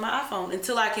ass pictures on my iPhone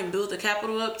until I can build the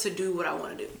capital up to do what I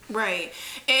want to do. Right.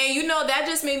 And you know, that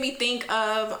just made me think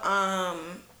of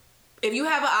if you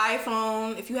have an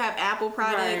iPhone, if you have Apple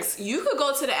products, you could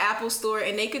go to the Apple store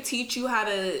and they could teach you how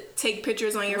to take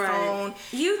pictures on your phone.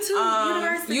 YouTube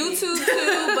University. YouTube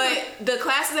too, but the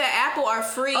classes at Apple are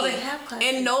free. Oh, they have classes.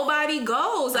 And nobody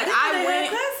goes. Like, I went.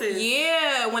 Classes.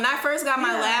 Yeah, when I first got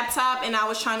my laptop and I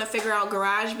was trying to figure out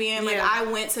GarageBand, like, I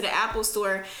went to the Apple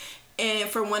store. And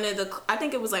for one of the, I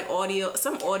think it was like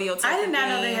some audio type I did not thing.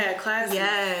 know they had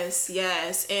classes.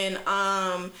 Yes. And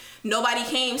nobody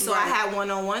came, so I had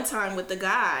one-on-one time with the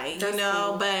guy, That's you know.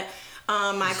 cool.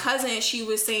 But my cousin, she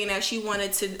was saying that she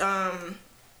wanted to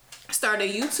start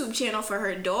a YouTube channel for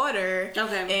her daughter.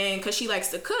 Okay. And because she likes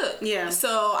to cook. Yeah.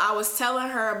 So I was telling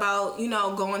her about, you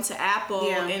know, going to Apple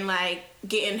and like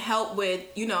getting help with,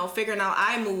 you know, figuring out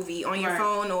iMovie on your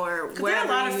phone or wherever. There are a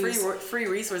lot you of free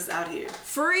resources out here.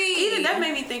 Free. Even that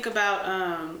made me think about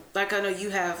like, I know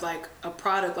you have like a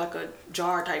product, like a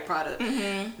jar type product.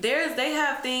 They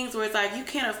have things where it's like you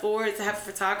can't afford to have a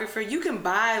photographer. You can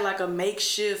buy like a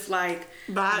makeshift like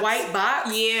white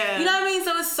box. Yeah. You know what I mean?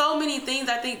 So it's so many things.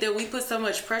 I think that we put so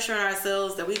much pressure on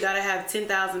ourselves that we gotta have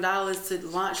 $10,000 to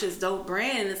launch this dope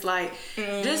brand. It's like,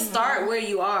 just start where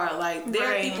you are. Like,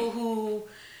 there are people who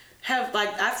have, like,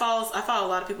 I follow a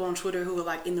lot of people on Twitter who are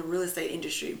like in the real estate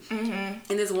industry. And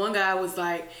this one guy was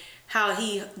like, how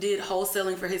he did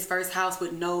wholesaling for his first house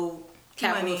with no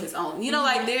capital of his own. You know,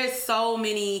 like, there's so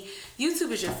many.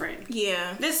 YouTube is your friend.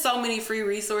 Yeah. There's so many free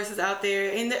resources out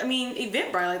there. And I mean,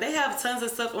 Eventbrite, like, they have tons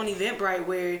of stuff on Eventbrite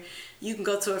where you can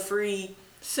go to a free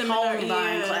Seminar, home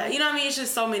buying class. You know what I mean? It's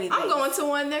just so many things. I'm going to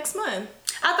one next month.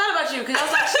 I thought about you because I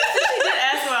was like, she did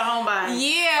ask about home buying.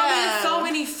 Yeah. I mean, there's so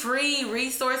many free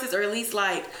resources, or at least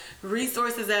like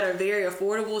resources that are very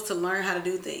affordable to learn how to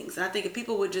do things. And I think if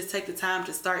people would just take the time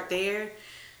to start there,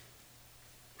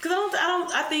 because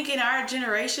I think in our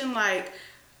generation, like,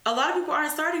 a lot of people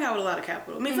aren't starting out with a lot of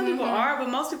capital. I mean, some people are, but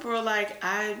most people are like,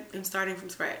 I am starting from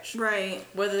scratch. Right.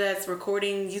 Whether that's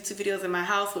recording YouTube videos in my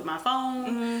house with my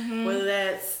phone, whether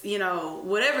that's, you know,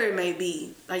 whatever it may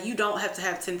be. Like, you don't have to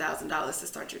have $10,000 to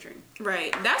start your dream.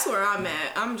 Right. That's where I'm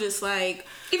at. I'm just like,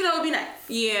 even though it would be nice.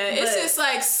 Yeah, it's just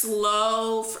like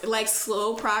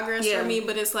slow progress for me.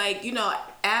 But it's like, you know,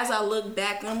 as I look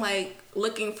back, I'm like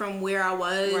looking from where I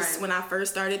was when I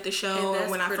first started the show, or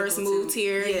when I first moved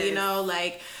here. Yes. You know,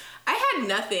 like, I had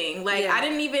nothing. Like, I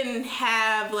didn't even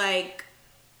have like.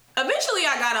 Eventually,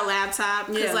 I got a laptop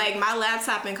because like my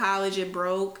laptop in college, it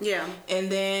broke. Yeah. And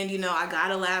then, you know, I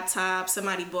got a laptop.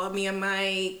 Somebody bought me a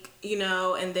mic. You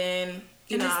know, and then.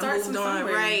 You know, I moved on.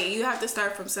 Right. You have to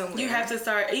start from somewhere. You have to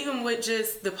start, even with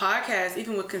just the podcast,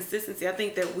 even with consistency. I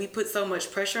think that we put so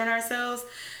much pressure on ourselves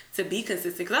to be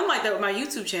consistent. Because I'm like that with my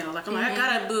YouTube channel. Like, I'm like, I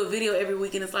gotta do a video every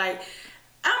week. And it's like,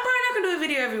 I'm probably not gonna do a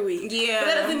video every week. Yeah. But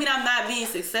that doesn't mean I'm not being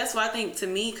successful. I think, to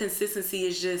me, consistency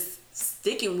is just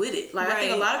sticking with it. Like, I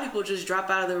think a lot of people just drop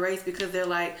out of the race because they're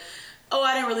like, oh,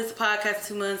 I didn't release a podcast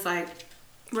in 2 months. Like,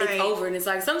 it's over. And it's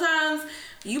like, sometimes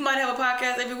you might have a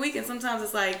podcast every week, and sometimes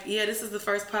it's like, yeah, this is the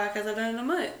first podcast I've done in a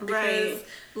month. Because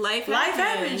life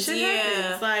happens. Shit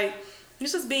happens. Like,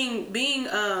 it's just being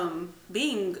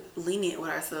lenient with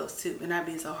ourselves too, and not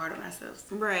being so hard on ourselves.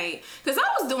 Right. Because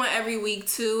I was doing every week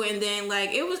too, and then like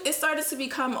it started to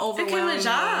become overwhelming. It became a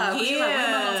job. Yeah. You're like, what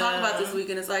am I gonna talk about this week?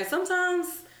 And it's like, sometimes.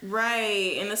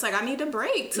 Right. And it's like, I need a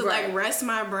break to like rest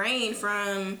my brain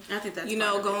from, I think that's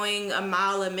going a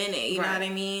mile a minute. You know what I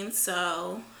mean?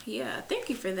 So yeah, thank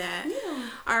you for that. Yeah.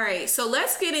 All right. So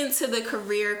let's get into the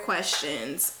career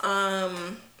questions.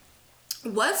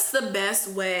 What's the best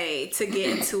way to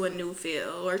get into a new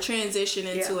field or transition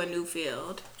into a new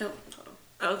field? Oh, hold on.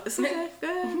 Oh, it's okay. Go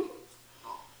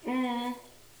ahead.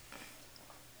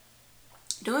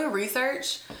 Doing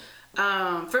research. So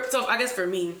I guess for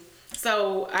me,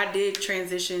 so I did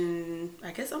transition,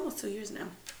 I guess almost 2 years now.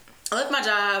 I left my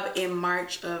job in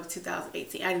March of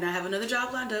 2018. I did not have another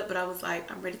job lined up, but I was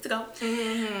like, I'm ready to go.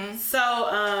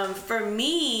 So for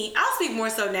me, I'll speak more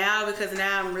so now because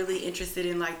now I'm really interested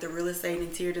in like the real estate and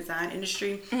interior design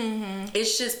industry.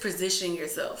 It's just positioning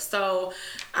yourself. So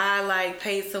I like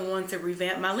paid someone to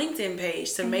revamp my LinkedIn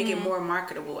page to make it more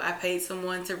marketable. I paid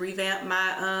someone to revamp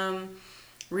my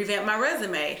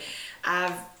resume.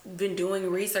 I've been doing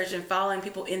research and following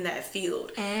people in that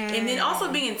field, and then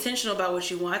also being intentional about what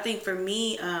you want. I think for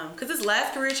me, because this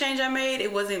last career change I made,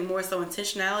 it wasn't more so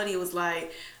intentionality. It was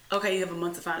like, okay, you have a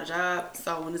month to find a job.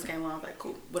 So when this came along, I was like,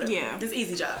 cool, whatever. Yeah, it's an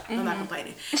easy job. I'm not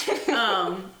complaining,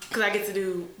 because I get to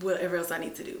do whatever else I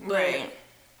need to do. But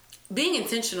being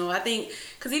intentional, I think,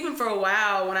 because even for a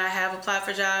while when I have applied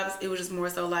for jobs, it was just more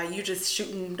so like you just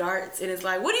shooting darts, and it's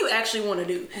like, what do you actually want to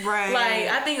do? Right. Like,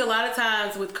 I think a lot of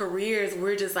times with careers,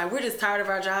 we're just tired of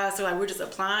our jobs, so like we're just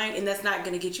applying, and that's not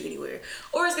going to get you anywhere,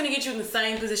 or it's going to get you in the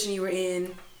same position you were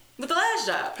in with the last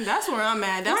job. That's where I'm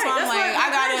at. That's why I'm like, I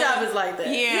got a job is like that.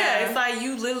 Yeah, it's like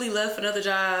you literally left another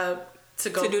job to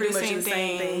go do pretty the much same the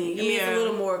same thing. I mean, it's a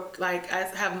little more like I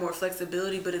have more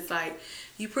flexibility, but it's like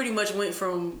you pretty much went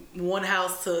from one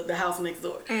house to the house next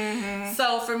door.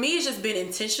 So for me, it's just been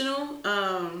intentional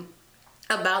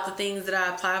about the things that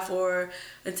I apply for,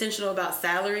 intentional about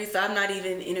salary. So I'm not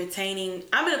even entertaining.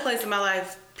 I'm in a place in my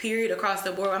life, period, across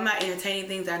the board, I'm not entertaining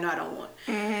things that I know I don't want.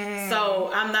 So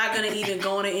I'm not going to even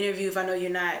go on an interview if I know you're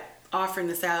not offering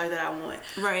the salary that I want.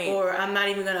 Right. Or I'm not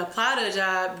even going to apply to a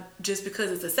job just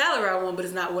because it's the salary I want, but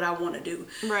it's not what I want to do.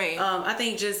 Right. I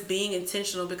think just being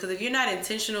intentional, because if you're not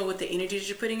intentional with the energy that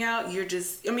you're putting out, you're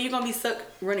just, you're going to be stuck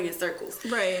running in circles.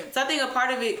 Right. So I think a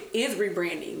part of it is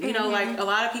rebranding. You know, like a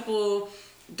lot of people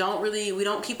we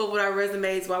don't keep up with our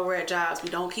resumes while we're at jobs. We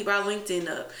don't keep our LinkedIn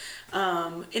up.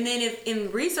 And then if in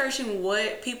researching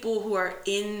what people who are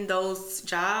in those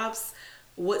jobs,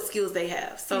 what skills they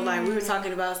have. So like we were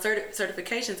talking about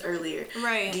certifications earlier.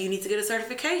 Right. Do you need to get a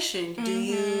certification?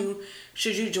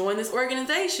 Should you join this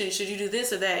organization? Should you do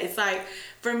this or that? It's like,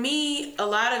 for me, a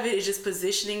lot of it is just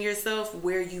positioning yourself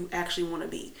where you actually want to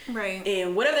be. Right.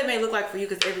 And whatever that may look like for you,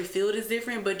 because every field is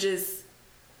different, but just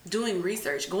doing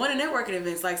research, going to networking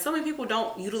events. Like, so many people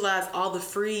don't utilize all the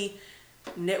free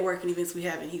networking events we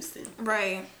have in Houston.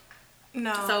 Right.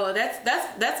 No. So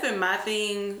that's been my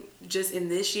thing just in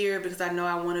this year, because I know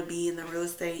I want to be in the real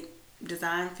estate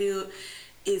design field,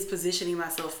 is positioning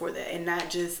myself for that and not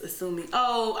just assuming,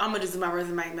 oh, I'm gonna just do my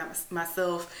resume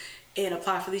myself and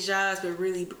apply for these jobs, but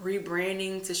really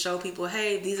rebranding to show people,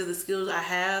 hey, these are the skills I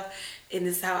have, and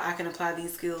this is how I can apply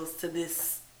these skills to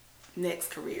this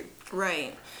next career.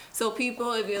 Right. So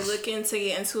people, if you're looking to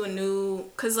get into a new,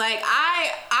 cause like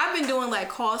I've been doing like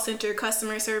call center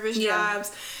customer service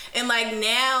jobs, and like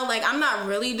now, like I'm not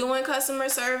really doing customer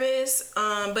service,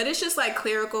 but it's just like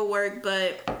clerical work.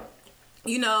 But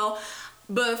you know,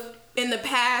 but in the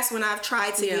past when I've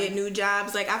tried to get new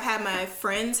jobs, like I've had my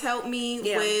friends help me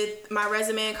with my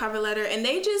resume and cover letter, and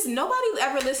nobody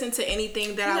ever listened to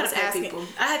anything that I was asking. People.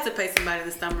 I had to pay somebody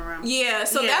this time around. Yeah,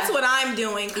 so that's what I'm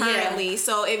doing currently.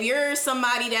 So if you're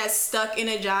somebody that's stuck in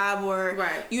a job, or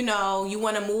you know, you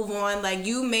want to move on, like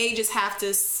you may just have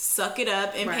to suck it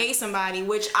up and pay somebody,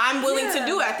 which I'm willing to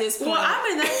do at this point. Well,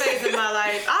 I'm in that phase of my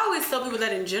life. I always tell people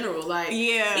that in general, like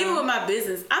even with my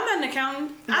business, I'm not an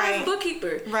accountant. I'm a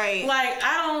bookkeeper. Right. Like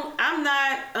I'm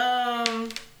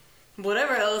not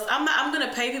whatever else. I'm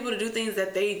gonna pay people to do things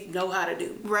that they know how to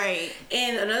do. Right.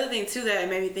 And another thing too that it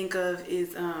made me think of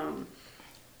is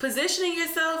positioning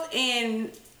yourself and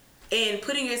and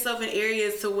putting yourself in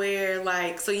areas to where,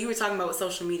 like, so you were talking about with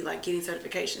social media, like getting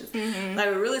certifications. Like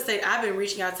with real estate, I've been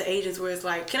reaching out to agents where it's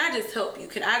like, can I just help you?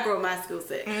 Can I grow my skill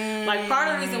set? Like part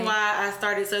of the reason why I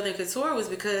started Southern Couture was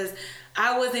because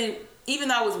I wasn't, even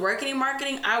though I was working in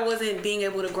marketing, I wasn't being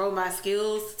able to grow my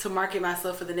skills to market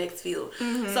myself for the next field.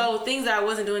 So things that I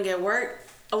wasn't doing at work,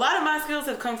 a lot of my skills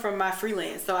have come from my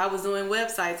freelance. So I was doing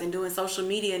websites and doing social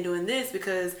media and doing this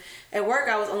because at work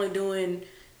I was only doing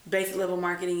basic level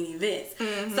marketing and events.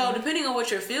 So depending on what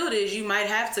your field is, you might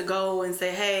have to go and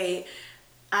say, hey,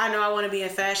 I know I want to be in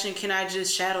fashion. Can I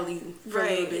just shadow you for a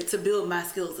little bit to build my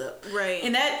skills up? Right.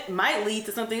 And that might lead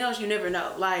to something else. You never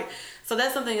know. Like, so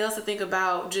that's something else to think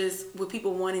about just with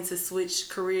people wanting to switch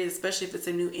careers, especially if it's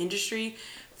a new industry.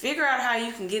 Figure out how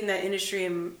you can get in that industry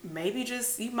and maybe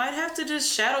just, you might have to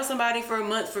just shadow somebody for a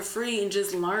month for free and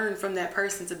just learn from that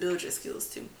person to build your skills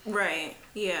too. Right.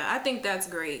 Yeah, I think that's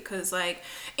great because, like,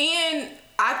 and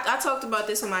I talked about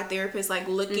this with my therapist, like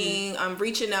looking,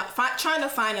 reaching out, trying to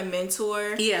find a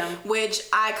mentor. Yeah. Which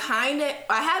I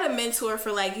had a mentor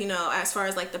for, like, you know, as far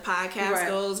as like the podcast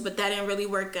goes, but that didn't really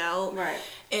work out. Right.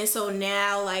 And so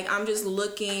now, like, I'm just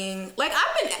looking, like,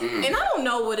 I've been, and I don't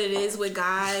know what it is with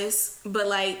guys, but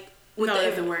like, it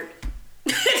doesn't work.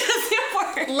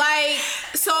 It doesn't work. Like,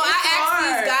 so I asked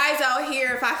these guys out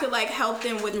here if I could, like, help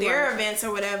them with their events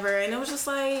or whatever, and it was just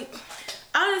like,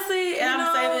 honestly, and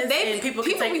I'm saying this, and people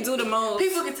can do the most.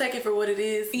 People can take it for what it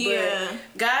is. Yeah.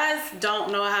 But guys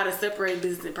don't know how to separate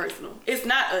business and personal. It's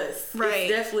not us. Right.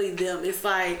 It's definitely them. It's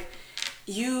like,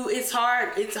 it's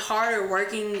hard. It's harder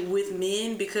working with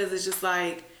men because it's just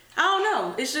like, I don't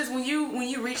know. It's just when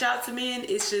you reach out to men,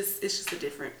 it's just a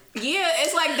different. Yeah,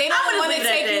 it's like they don't want to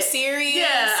take you serious.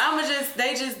 Yeah,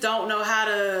 they just don't know how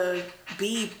to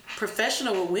be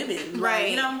professional with women. Right.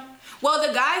 Like, you know? Well,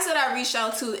 the guys that I reached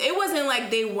out to, it wasn't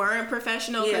like they weren't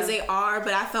professional because they are,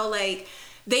 but I felt like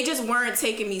they just weren't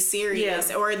taking me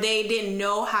serious or they didn't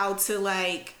know how to,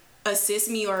 like, assist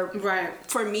me or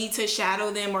for me to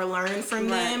shadow them or learn from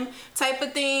them type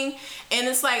of thing. And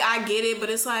it's like, I get it, but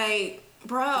it's like,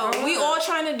 bro, we all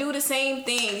trying to do the same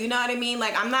thing. You know what I mean?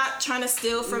 Like, I'm not trying to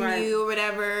steal from you or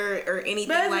whatever or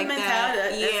anything like that.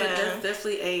 That's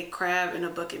definitely a crab in a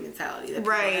bucket mentality that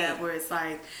people have, where it's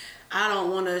like, I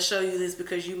don't want to show you this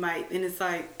because you might, and it's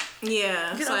like,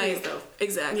 get over yourself.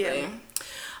 Exactly.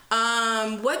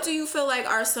 What do you feel like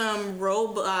are some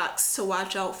roadblocks to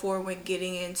watch out for when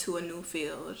getting into a new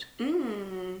field?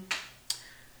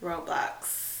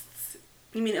 Roadblocks.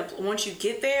 You mean once you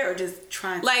get there or just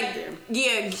trying to get there?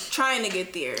 Yeah, trying to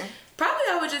get there. Probably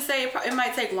I would just say it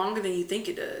might take longer than you think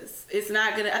it does. It's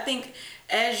not gonna, I think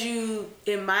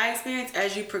in my experience,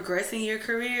 as you progress in your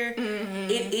career,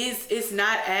 it's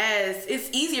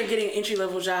easier getting an entry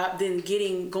level job than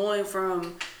going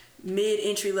from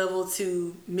mid-entry level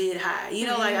to mid-high. You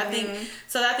know, like I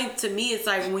think to me it's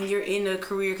like when you're in a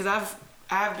career, because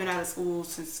I've been out of school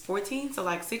since 14, so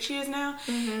like 6 years now.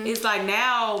 It's like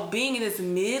now being in this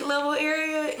mid-level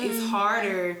area is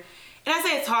harder. And I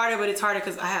say it's harder, but it's harder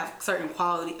because I have certain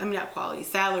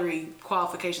salary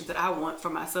qualifications that I want for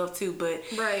myself too. But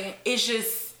it's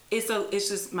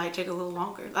just might take a little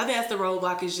longer. I think that's the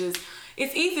roadblock. Is just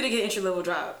it's easy to get an entry level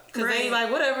job because they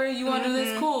like whatever you want to do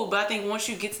this cool. But I think once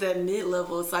you get to that mid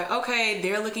level, it's like okay,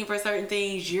 they're looking for certain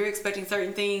things, you're expecting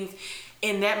certain things.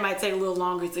 And that might take a little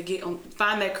longer to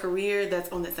find that career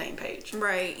that's on the same page.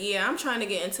 Right. Yeah, I'm trying to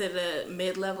get into the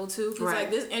mid-level too. Because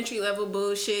like this entry-level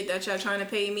bullshit that y'all trying to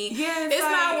pay me, it's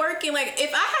like, not working. Like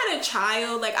if I had a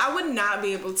child, like I would not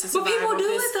be able to survive. But people do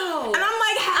it though. And I'm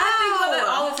like, how? I think about that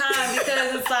all the time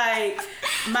because it's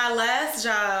like my last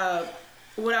job,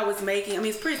 what I was making, I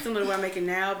mean, it's pretty similar to what I'm making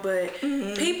now, but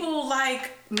people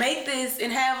like make this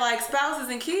and have like spouses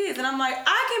and kids, and I'm like,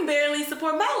 I can barely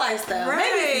support my lifestyle.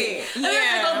 Right. Maybe. And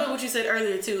that's like what you said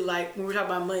earlier too, like when we're talking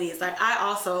about money, it's like I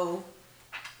also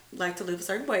like to live a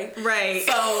certain way. Right.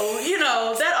 So, you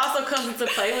know, that also comes into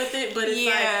play with it, but it's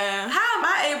like, how am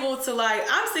I able to like,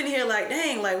 I'm sitting here like,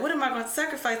 dang, like what am I going to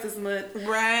sacrifice this month?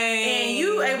 Right. And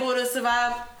you able to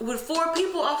survive with 4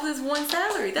 people off this one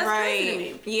salary. That's crazy to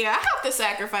me. Yeah, I have to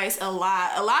sacrifice a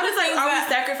lot. A lot of things. Like, are we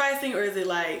sacrificing or is it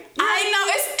like? I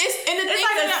know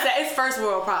It's first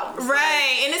world problems. Right.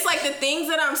 Like, and it's like the things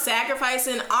that I'm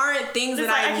sacrificing aren't things that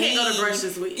I need. I can't go to brunch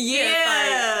this week.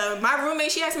 Yeah. My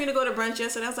roommate, she asked me to go to brunch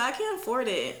yesterday. I was like, I can't afford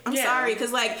it. I'm sorry.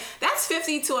 Because like that's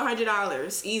 $50 to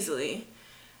 $100 easily.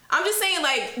 I'm just saying,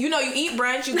 like, you know, you eat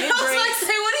brunch, you get drinks. I was like,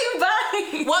 say, what are you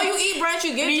buying? Well, you eat brunch,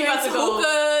 you get drinks,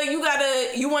 hookah,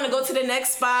 you want to go to the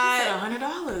next spot. You said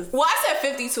 $100. Well, I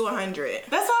said $50 to $100.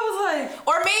 That's what I was like.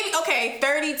 Or maybe, okay,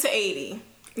 $30 to $80.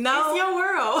 No. It's your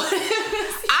world.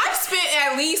 I've spent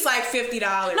at least like $50.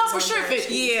 No, for on sure, brunch.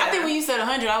 50. Yeah. I think when you said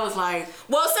 100, I was like,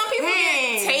 well, some people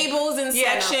Dang. get tables and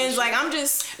Yeah, no, for sections. sure. Like, I'm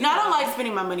just. no, I don't like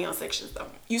spending my money on sections though.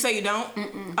 You say you don't?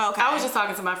 Okay. I was just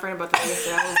talking to my friend about that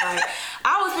yesterday. I was like,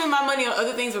 I would spend my money on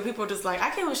other things where people are just like, I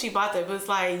can't believe she bought that. But it's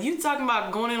like, you talking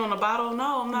about going in on a bottle?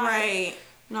 No, I'm not. Right.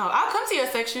 No, I'll come to your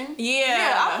section.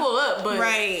 Yeah. I'll pull up, but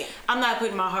Right. I'm not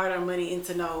putting my hard-earned money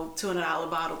into no $200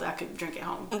 bottle that I could drink at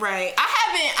home. Right.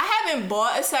 I haven't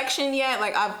bought a section yet.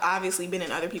 Like, I've obviously been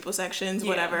in other people's sections,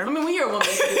 whatever. I mean, when you're a woman,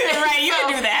 you can do that. Right, you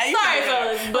can do that. You Sorry, can do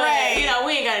that. fellas, but Right. you know,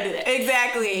 we ain't gotta do that.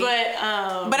 Exactly.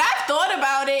 But I've thought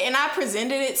about it and I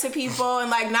presented it to people, and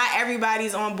like not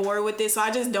everybody's on board with this, so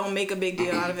I just don't make a big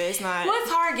deal out of it. It's not. well,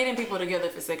 it's hard getting people together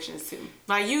for sections too.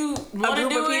 Like you want to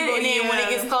group do of it, people, and then when yeah. it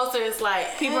gets closer, it's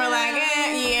like People are like,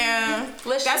 yeah.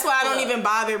 Let's That's just why I don't pull up. even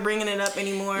bother bringing it up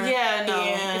anymore. Yeah, no.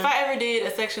 Yeah. If I ever did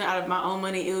a section out of my own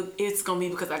money, it's gonna be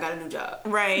because I got a new job.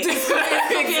 Right. It's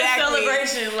gonna be a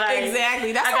celebration. Like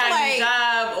Exactly. That's I got what, a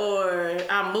new job,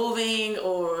 or I'm moving,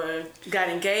 or got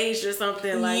engaged or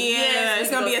something. Like yeah,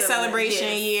 it's gonna be a celebrate. celebration.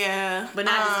 Yes. Yeah, But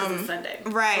not just because it's Sunday,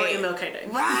 right. Or MLK Day,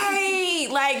 right.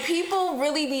 Like people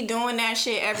really be doing that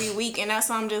shit every week, and that's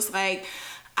why I'm just like,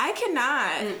 I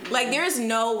cannot. Like, there's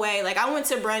no way. Like, I went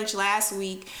to brunch last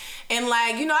week, and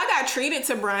like, you know, I got treated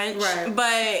to brunch, Right.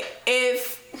 but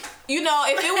if you know,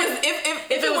 if it was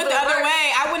if it was went the the other reverse,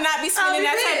 way, I would not be spending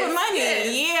that type of money.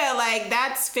 yes. Yeah, like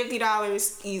that's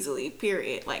 $50 easily.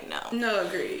 Period. Like No,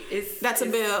 agreed. That's a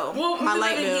bill. Well, My because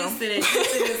light I'm in bill. Houston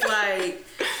is like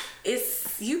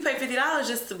you pay $50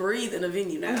 just to breathe in a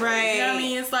venue now. Right. You know what I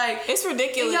mean? It's like It's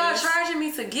ridiculous. and y'all charging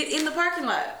me to get in the parking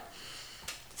lot.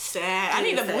 Sad.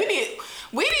 It is sad.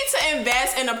 We need to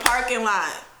invest in a parking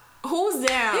lot. Who's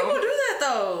down? People do that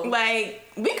though. Like,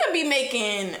 we could be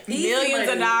making Easy millions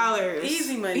money. of dollars.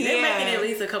 Easy money. They're making at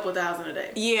least a couple thousand a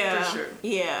day. Yeah. For sure.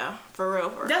 Yeah. For real.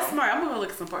 That's smart. I'm gonna look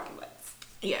at some parking lots.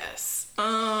 Yes.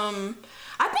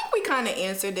 I think we kind of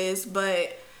answered this,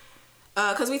 but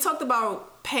because we talked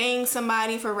about paying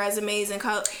somebody for resumes and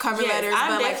cover letters.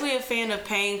 I'm but definitely a fan of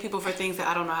paying people for things that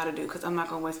I don't know how to do because I'm not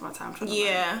gonna waste my time trying to learn.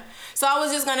 yeah. So I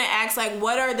was just gonna ask, like,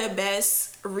 what are the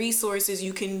best resources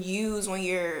you can use when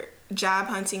you're job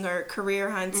hunting or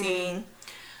career hunting?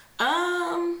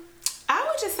 I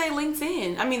would just say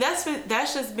LinkedIn. I mean, that's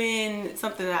just been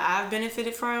something that I've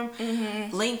benefited from.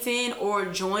 LinkedIn or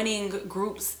joining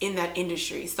groups in that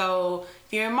industry. So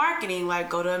if you're in marketing, like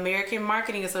go to American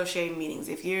Marketing Association meetings.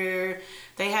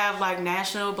 They have like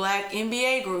National Black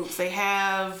MBA groups. They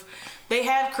have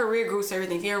career groups,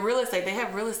 everything. If you're in real estate, they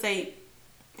have real estate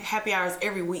happy hours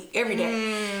every week, every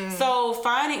day. So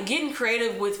getting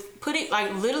creative with putting,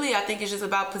 like, literally, I think it's just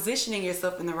about positioning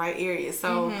yourself in the right area.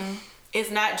 So it's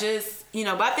not just, you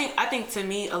know, but I think to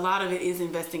me, a lot of it is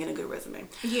investing in a good resume.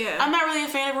 Yeah. I'm not really a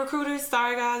fan of recruiters.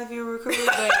 Sorry guys if you're a recruiter,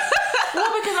 but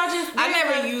well, because I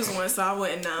never used one, so I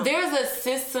wouldn't know. there's a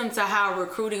system to how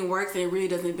recruiting works and it really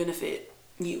doesn't benefit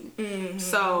you.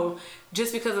 So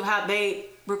just because of how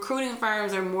recruiting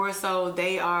firms are more so,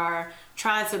 they are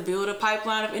trying to build a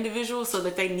pipeline of individuals so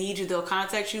that they need you, they'll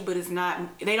contact you, but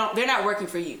they're not working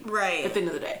for you. Right. At the end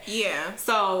of the day. Yeah.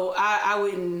 So I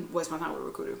wouldn't waste my time with a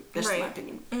recruiter. That's just my Right.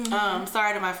 opinion.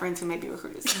 Sorry to my friends who may be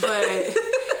recruiters, but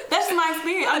that's just my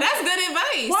experience. Oh, that's good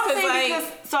advice. Well, I'm 'cause, saying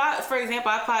like, because, for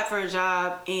example, I applied for a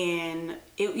job and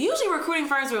usually recruiting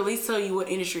firms will at least tell you what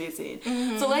industry it's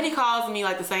in. So a lady calls me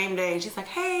like the same day and she's like,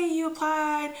 hey, you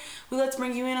applied. We'd like to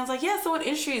bring you in. I was like, yeah, so what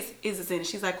industry is this in?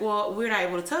 She's like, well, we're not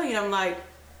able to tell you. And I'm like,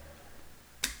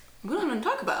 we don't know what to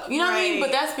talk about. You know what I mean?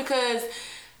 Right. But that's because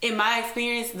in my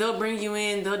experience, they'll bring you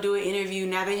in, they'll do an interview.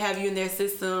 Now they have you in their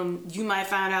system. You might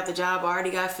find out the job already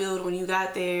got filled when you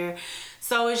got there.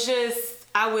 So it's just,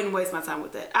 I wouldn't waste my time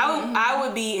with that. I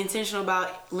would be intentional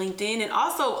about LinkedIn and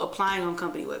also applying on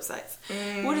company websites,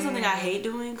 which is something I hate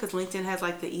doing because LinkedIn has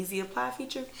like the easy apply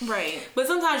feature. right. But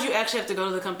sometimes you actually have to go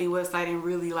to the company website and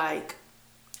really like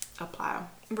apply.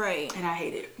 Right. And I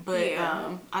hate it. But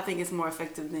Yeah. I think it's more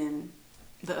effective than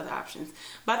the other options.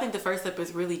 But I think the first step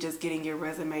is really just getting your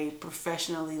resume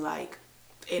professionally like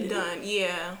edited. Done.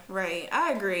 Yeah. Right.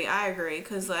 I agree.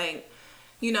 Because, like,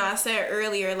 you know, I said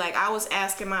earlier, like, I was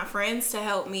asking my friends to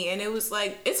help me, and it was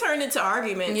like, it turned into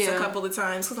arguments a Yeah. couple of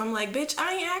times because I'm like, bitch,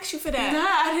 I ain't asked you for that.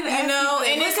 Nah, I didn't ask know, you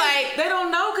that. and it's Because like, they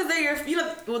don't know because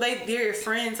they're your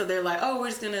friends, so they're like, oh, we're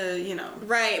just gonna, you know.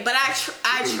 right. But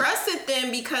I trusted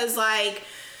them because, like,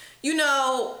 you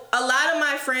know, a lot of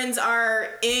my friends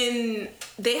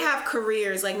they have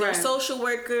careers. Like, they're Right. social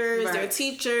workers, they're Right.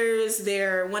 teachers,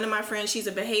 one of my friends, she's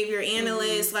a behavior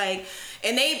analyst, like,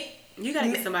 and You gotta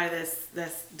get somebody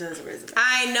that's does a resume.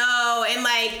 I know, and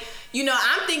like, you know,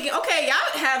 I'm thinking, okay,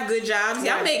 y'all have good jobs,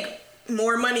 y'all make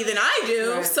more money than I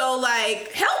do, so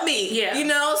like, help me. Yeah. You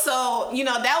know, so you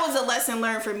know, that was a lesson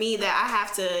learned for me, that I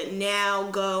have to now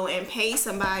go and pay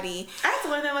somebody. I have to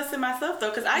learn that lesson myself though,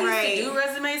 because I used to do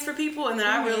resumes for people, and then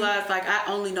I realized like I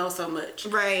only know so much.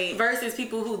 Right. Versus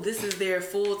people who this is their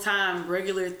full-time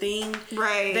regular thing.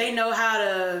 Right. They know how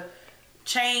to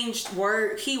change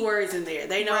keywords in there.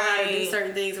 They know how to do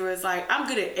certain things where it's like, I'm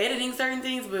good at editing certain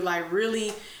things, but like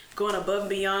really going above and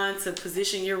beyond to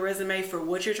position your resume for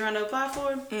what you're trying to apply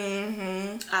for,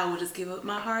 I will just give up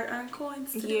my hard-earned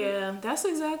coins to do it. That's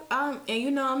exact. And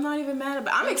you know, I'm not even mad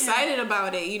about it. I'm excited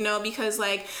about it, you know, because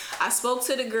like I spoke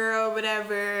to the girl or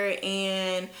whatever,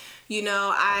 and you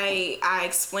know, I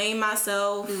explained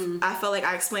myself. I felt like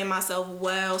I explained myself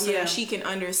well, so that she can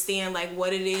understand like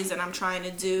what it is that I'm trying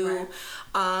to do.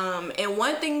 And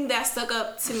one thing that stuck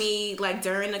up to me like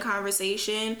during the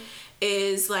conversation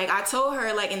is like, I told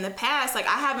her like in the past, like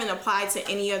I haven't applied to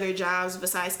any other jobs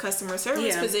besides customer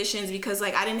service positions, because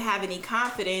like I didn't have any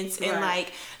confidence in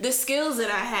like the skills that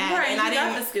I had, and I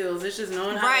didn't got the skills. It's just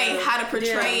knowing how to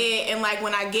portray it, and like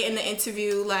when I get in the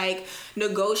interview, like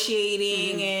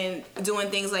negotiating and doing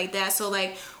things like that. So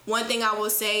like one thing I will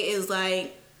say is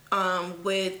like,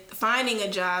 with finding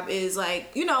a job is like,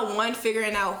 you know, one,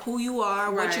 figuring out who you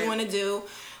are, what you want to do,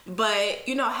 but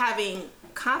you know, having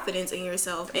confidence in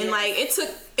yourself. And like it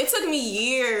took me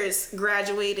years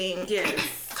graduating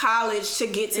college to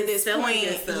get to this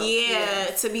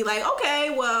point. To be like,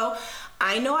 okay, well,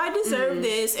 I know I deserve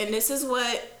this, and this is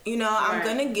what, you know, I'm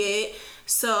gonna get.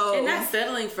 So, and not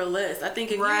settling for less. I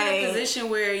think if you're in a position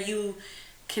where you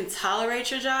can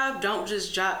tolerate your job, don't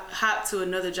just hop to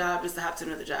another job just to hop to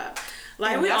another job.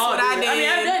 Like that's what I did. I mean,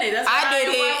 I've done it. That's what I did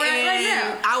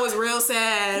it, and I was real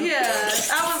sad. Yeah,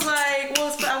 I was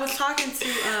like, I was talking to.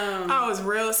 I was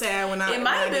real sad when I. It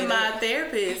might have been my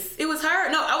therapist. It was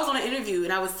her. No, I was on an interview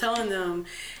and I was telling them,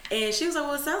 and she was like,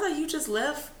 "Well, it sounds like you just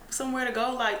left somewhere to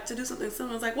go, like to do something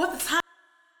similar." I was like, "What the time?"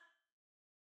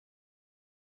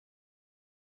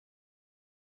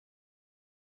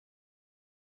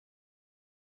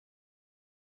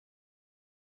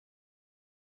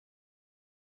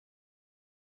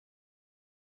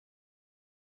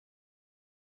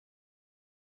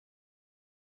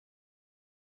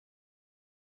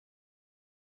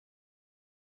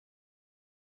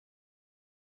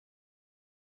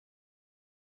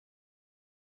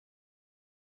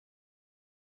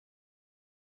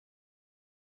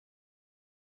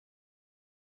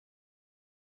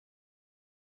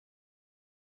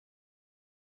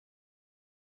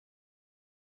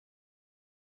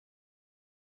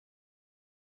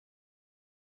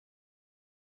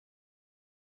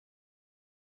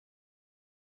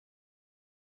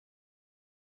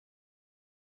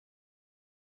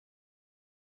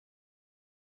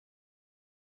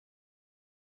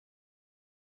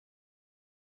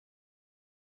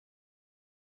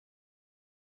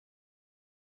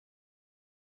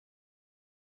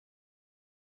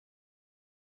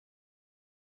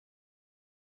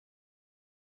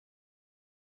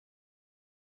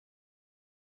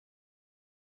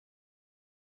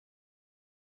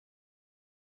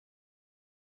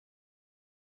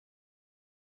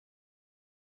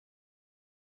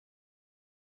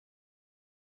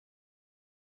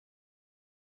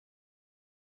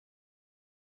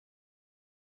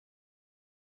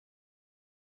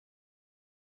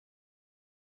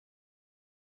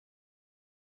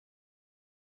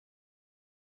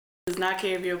 Does not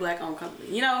care if you're a black-owned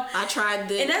company, you know. I tried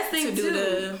to do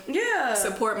the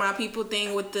support my people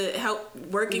thing with the help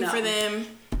working for them,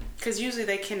 because usually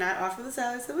they cannot offer the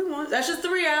salaries that we want. That's just the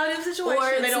reality of the situation. Or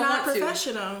it's they don't not want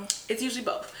professional. It's usually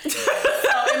both.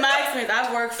 So in my experience,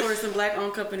 I've worked for some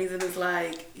black-owned companies, and it's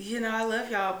like, you know, I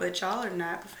love y'all, but y'all are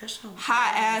not professional.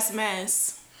 Hot ass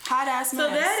mess. So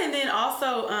that, and then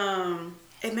also,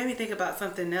 it made me think about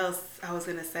something else I was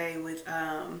gonna say with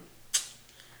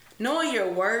knowing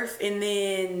your worth, and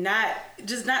then not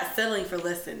settling for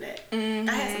less than that. I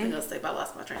had something else to say, but I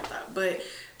lost my train of thought. But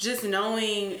just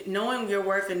knowing your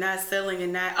worth and not settling,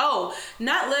 and not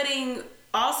letting,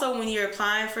 also when you're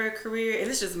applying for a career, and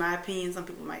this is just my opinion, some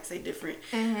people might say different,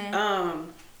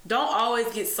 don't always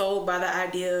get sold by the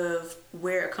idea of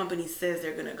where a company says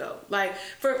they're gonna go. Like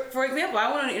for example,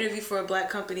 I went on an interview for a black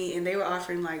company and they were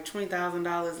offering like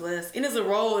 $20,000 less, and it's a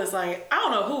role that's like, I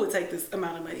don't know who would take this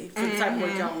amount of money for the type of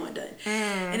work y'all want done.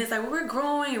 And it's like, well, we're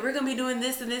growing and we're gonna be doing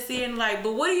this and this year, and like,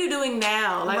 but what are you doing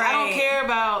now? Like, I don't care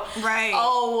about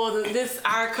oh, well, this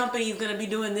our company is gonna be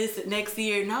doing this next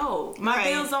year. No, my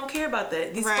bills don't care about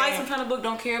that. These flights I'm trying to book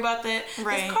don't care about that.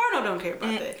 This Cardinal don't care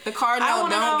about that. The Cardinal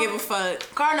don't give a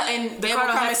fuck. Cardinal, and they will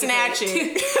come and snatch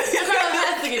it. The Cardinal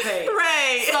has to get paid.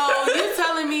 Right. So you're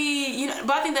telling me, you know,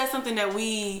 but I think that's something that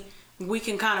we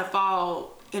can kind of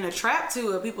fall in a trap to,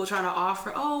 of people trying to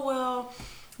offer, oh, well,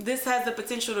 this has the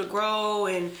potential to grow,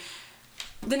 and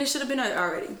then it should have been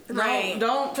already. Right.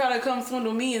 Don't try to come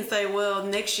swindle me and say, well,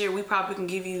 next year we probably can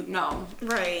give you, no.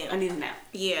 Right. I need it now.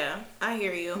 Yeah, I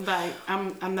hear you. Like,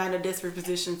 I'm not in a desperate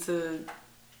position to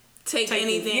take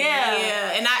anything.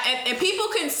 Yeah. And people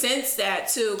can sense that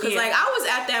too, because like I was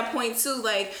at that point too,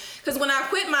 like, because when I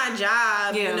quit my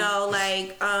job, you know,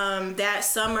 like that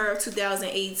summer of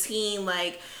 2018,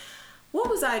 like, what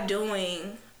was I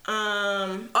doing?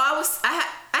 I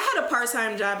had a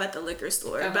part-time job at the liquor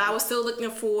store, but I was still looking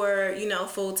for, you know,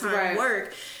 full-time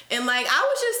work. And like I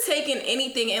was just taking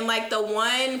anything, and like the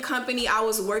one company I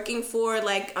was working for,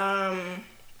 like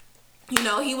you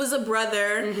know, he was a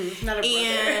brother, not a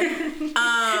brother.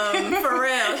 And for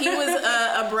real, he was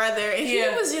a brother, and he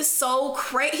was just so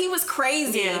crazy. He was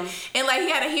crazy, and like he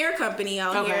had a hair company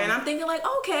out here, and I'm thinking like,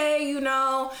 okay, you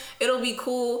know, it'll be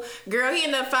cool. Girl, he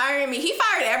ended up firing me. He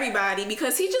fired everybody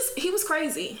because he was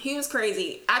crazy. He was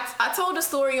crazy. I told the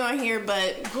story on here,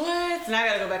 but what? Now I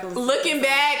gotta go back and looking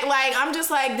back, like I'm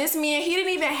just like, this man, he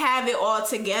didn't even have it all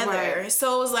together.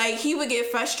 So it was like he would get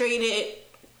frustrated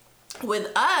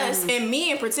with us and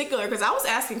me in particular, because I was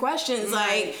asking questions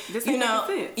like, this you know,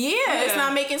 it's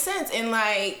not making sense, and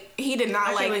like he did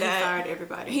not like that. He fired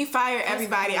everybody. He fired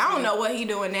everybody. I don't know what he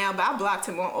doing now, but I blocked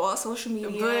him on all social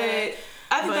media. But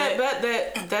I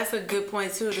think that's a good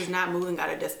point too. Is not moving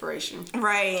out of desperation,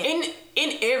 right?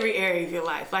 In every area of your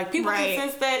life, like people can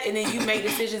sense that, and then you make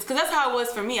decisions. Because that's how it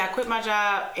was for me. I quit my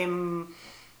job in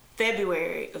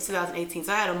February of 2018,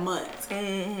 so I had a month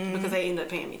because they ended up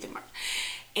paying me through March.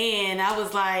 And I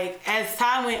was like, as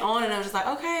time went on, and I was just like,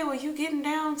 okay, well, you getting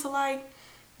down to like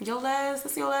your last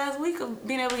week of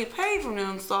being able to get paid from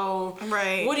them. So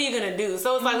what are you gonna do?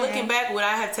 So it's like looking back, would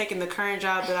I have taken the current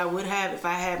job that I would have if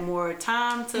I had more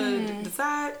time to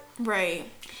decide? Right.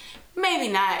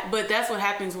 Maybe not, but that's what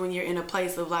happens when you're in a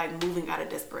place of like moving out of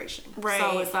desperation. Right.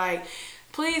 So it's like,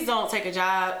 please don't take a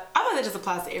job. I think that just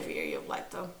applies to every area of life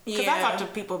though. Because I talk to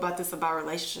people about this, about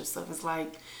relationship stuff. It's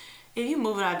like, if you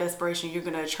moving out of desperation, you're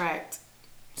gonna attract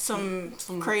some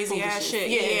crazy ass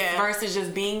shit. Versus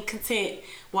just being content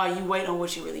while you wait on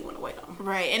what you really want to wait on.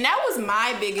 Right. And that was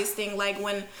my biggest thing. Like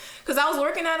because I was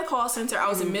working at a call center, I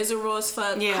was miserable as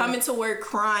fuck. Coming to work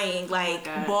crying, like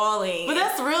bawling. But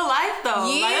that's real life though.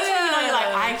 Yeah. Like, that's when you know you're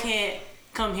like, I can't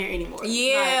come here anymore.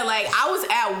 Yeah. Like I was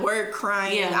at work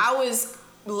crying. Yeah. I was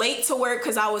late to work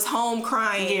because I was home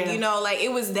crying. Yeah. You know, like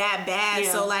it was that bad.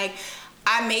 Yeah. So like,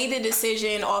 I made the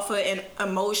decision off of an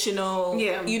emotional,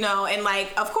 you know, and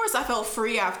like, of course I felt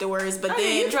free afterwards, but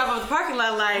then you drive off the parking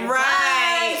lot like,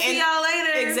 bye, see y'all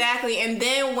later. Exactly. And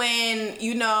then when,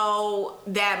 you know,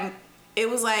 that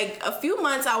it was like a few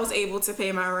months I was able to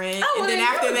pay my rent. And then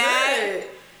after that,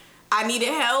 I needed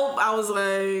help. I was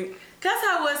like, that's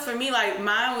how it was for me. Like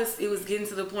it was getting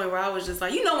to the point where I was just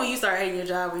like, you know, when you start hating your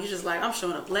job, where you're just like, I'm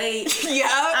showing up late.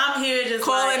 I'm here just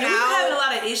calling out. We were having a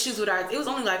lot of issues with it was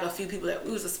only like a few people it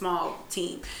was a small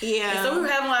team. Yeah. And so we were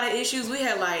having a lot of issues. We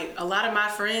had like, a lot of my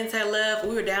friends had left.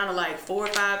 We were down to like 4 or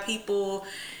 5 people.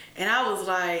 And I was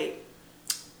like,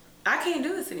 I can't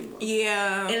do this anymore.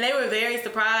 Yeah. And they were very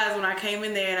surprised when I came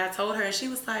in there and I told her, and she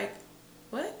was like,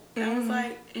 what? And I was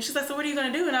like, and she's like, so what are you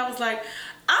going to do? And I was like,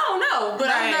 I don't know, but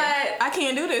I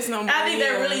can't do this no more. I think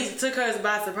that really took her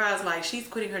by surprise. Like, she's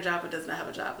quitting her job but does not have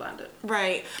a job lined up.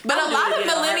 Right. But a lot of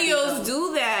millennials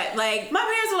do that. Like, my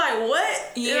parents were like,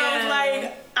 what? Yeah. And I was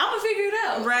like, I'm going to figure it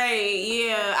out. Right,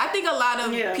 yeah. I think a lot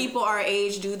of people our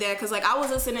age do that. Because, like, I was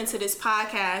listening to this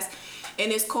podcast,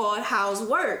 and it's called How's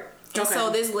Work? And so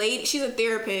this lady, she's a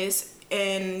therapist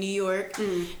in New York,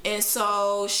 and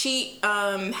so she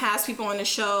has people on the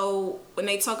show when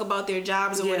they talk about their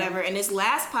jobs or whatever. And this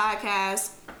last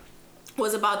podcast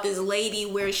was about this lady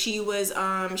where she was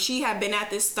she had been at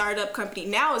this startup company.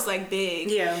 Now it's like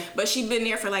big, but she'd been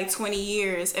there for like 20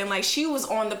 years, and like she was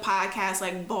on the podcast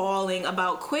like bawling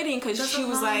about quitting because she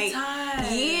was like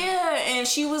and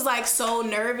she was like so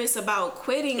nervous about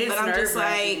quitting. But I'm just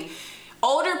like,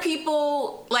 older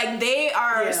people, like, they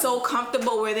are so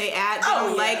comfortable where they at. They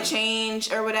don't like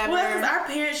change or whatever. Well, because our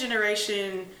parents'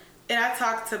 generation, and I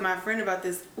talked to my friend about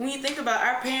this, when you think about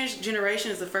our parents'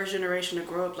 generation is the first generation to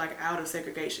grow up, like, out of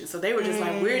segregation. So they were just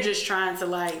like, we're just trying to,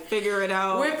 like, figure it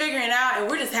out. We're figuring it out, and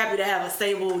we're just happy to have a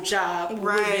stable job with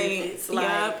benefits.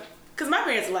 Like, because my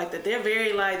parents are like that. They're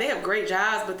very, like, they have great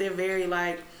jobs, but they're very,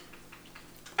 like,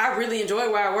 I really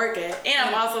enjoy where I work at. And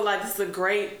I'm also like, this is a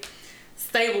great,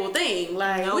 stable thing.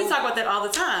 Like, we talk about that all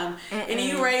the time. And then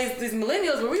you raise these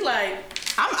millennials where we like,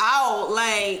 I'm out.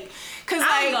 Like, cause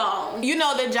like, gone. You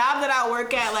know, the job that I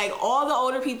work at, like, all the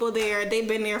older people there, they've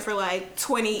been there for like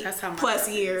 20 plus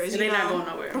years. And they're not going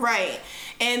nowhere. Right.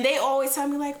 And they always tell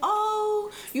me like,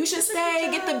 oh, you should stay,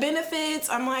 get the benefits.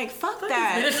 I'm like, fuck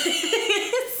that.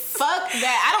 Fuck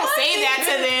that. I don't say that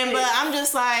to them, but I'm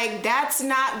just like, that's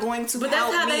not going to help me. But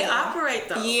that's how they operate,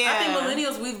 though. Yeah. I think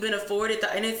millennials, we've been afforded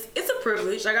that, and it's a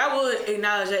privilege. Like, I would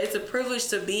acknowledge that it's a privilege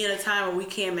to be in a time where we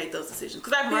can make those decisions.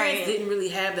 Because our parents didn't really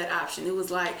have that option. It was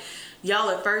like,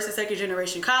 y'all are first and second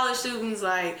generation college students,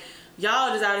 like, y'all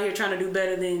just out here trying to do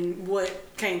better than what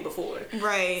came before.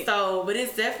 Right. So, but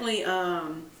it's definitely,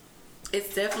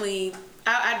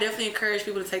 I definitely encourage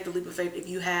people to take the leap of faith if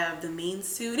you have the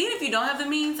means to. And even if you don't have the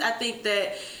means, I think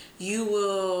that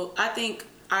I think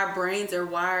our brains are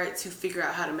wired to figure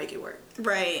out how to make it work.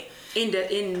 Right.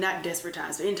 In not desperate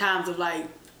times, but in times of, like,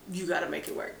 you gotta make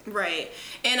it work. Right.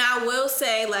 And I will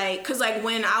say, like, cause like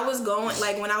when I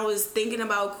was thinking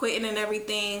about quitting and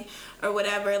everything or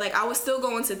whatever, like, I was still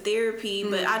going to therapy,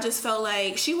 but I just felt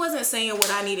like she wasn't saying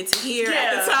what I needed to hear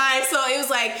at the time. So it was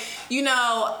like, you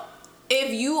know,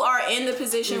 if you are in the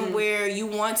position where you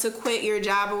want to quit your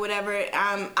job or whatever,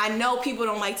 I know people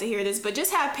don't like to hear this, but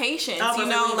just have patience. You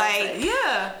know, like,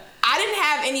 I didn't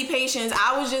have any patience.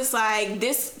 I was just like,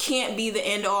 this can't be the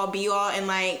end all be all. And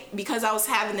like, because I was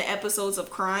having the episodes of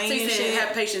crying so you and said shit.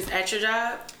 have patience at your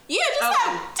job? Yeah,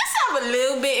 just have a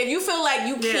little bit. If you feel like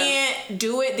you can't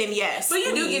do it, then yes. But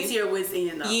you do get to your wits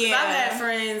end, though. Yeah. I've had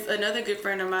friends, another good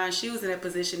friend of mine, she was in that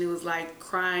position. It was like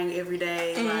crying every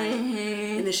day, like,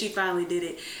 and then she finally did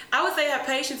it. I would say have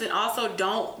patience, and also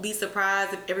don't be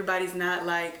surprised if everybody's not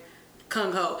like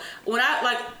kung ho. When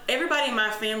everybody in my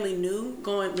family knew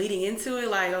leading into it,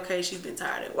 like, okay, she's been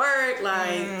tired at work,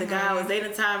 like the guy I was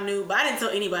dating at the time knew, but I didn't tell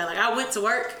anybody. Like, I went to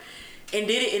work and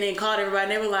did it and then called everybody,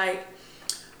 and they were like,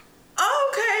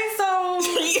 okay, so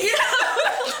that's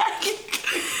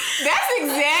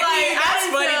exactly that's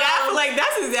funny. I feel like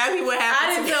that's exactly what happened.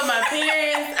 I didn't tell my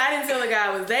parents, I didn't tell the guy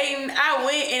I was dating. I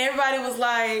went and everybody was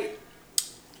like,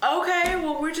 okay,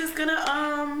 well, we're just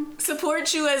gonna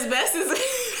support you as best as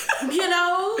you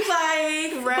know,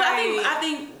 like, right. But I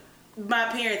think my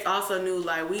parents also knew,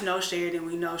 like, we know Sheridan,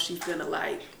 we know she's gonna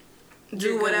like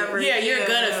do whatever. You're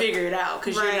gonna figure it out,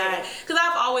 because you're not. Because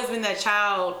I've always been that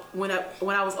child. When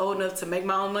I was old enough to make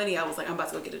my own money, I was like, I'm about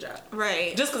to go get a job.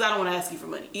 Right. Just because I don't want to ask you for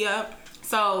money. Yep.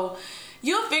 So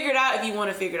you'll figure it out if you want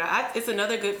to figure it out. It's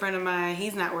another good friend of mine.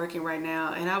 He's not working right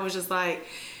now, and I was just like,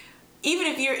 even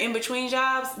if you're in between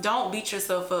jobs, don't beat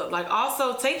yourself up. Like,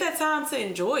 also take that time to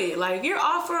enjoy it. Like, if you're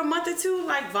off for a month or two,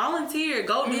 like, volunteer,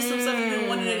 go do some stuff you've been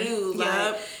wanting to do.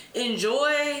 Like,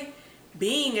 enjoy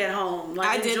being at home. Like,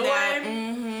 I did that.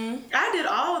 I did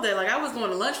all of that. Like, I was going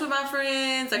to lunch with my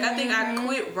friends. Like, I think I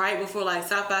quit right before, like,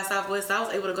 South by Southwest. I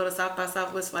was able to go to South by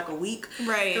Southwest for like a week.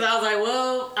 Right. Because I was like,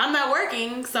 well, I'm not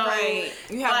working, so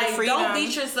you have the freedom. Don't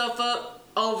beat yourself up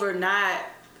over not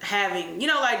having,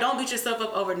 don't beat yourself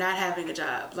up over not having a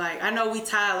job. Like, I know we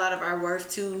tie a lot of our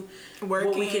worth to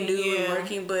what we can do and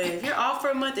working, but if you're off for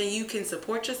a month and you can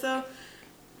support yourself,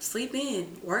 sleep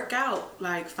in, work out,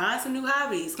 like, find some new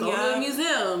hobbies, go to a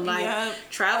museum, like,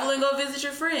 travel and go visit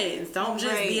your friends. Don't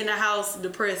just be in the house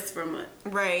depressed for a month.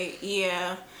 Right.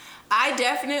 Yeah. I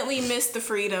definitely miss the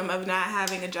freedom of not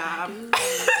having a job.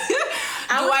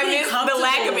 Do I miss the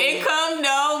lack of income?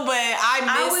 No, but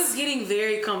I was getting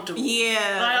very comfortable.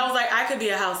 Yeah. Like, I was like, I could be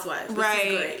a housewife. This is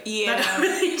great. Yeah. Like, I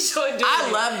really enjoyed doing it.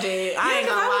 I loved it. I ain't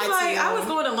gonna lie to you. I was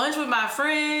going to lunch with my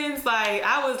friends. Like,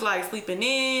 I was, like, sleeping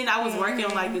in. I was working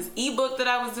on, like, this ebook that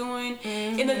I was doing.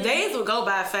 And the days would go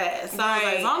by fast. So I was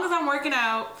like, as long as I'm working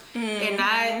out and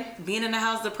not being in the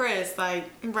house depressed, like...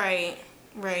 Right.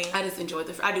 I just enjoyed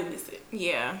I do miss it.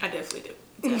 Yeah. I definitely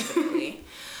do. Definitely.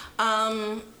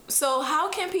 So how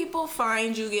can people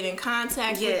find you, get in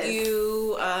contact with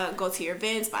you, go to your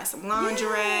events, buy some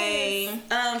lingerie?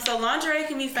 So lingerie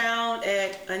can be found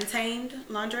at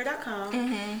untamedlingerie.com.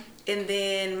 And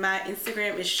then my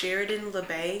Instagram is Sheridan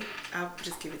LeBay. I'll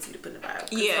just give it to you to put in the bio.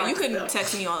 Yeah, you can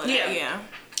text me all of that. Yeah.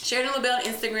 Sheridan LeBay on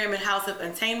Instagram and House of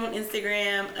Untamed on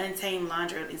Instagram, Untamed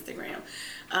Lingerie on Instagram.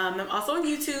 I'm also on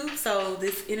YouTube, so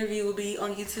this interview will be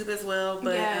on YouTube as well.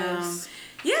 But Yes.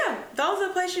 yeah, those are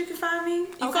the places you can find me.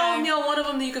 You follow me on one of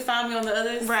them, then you can find me on the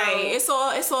others. Right.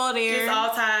 So It's all there. it's all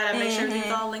tied. I make sure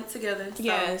everything's all linked together. So.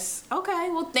 Yes. Okay.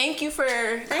 Well, thank you for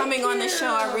coming on the show.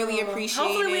 I really appreciate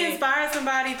Hopefully we it. inspire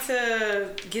somebody to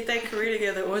get their career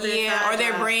together or their side or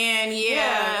their job. brand.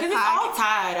 Yeah, because it's all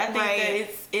tied. I think Right.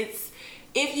 that it's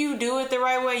if you do it the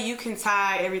right way, you can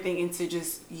tie everything into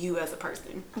just you as a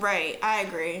person. Right. I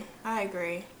agree.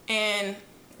 And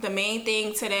the main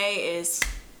thing today is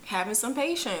having some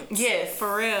patience. Yes,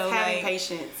 For real. having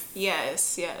patience.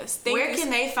 Yes. Where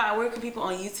can people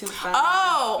on YouTube find?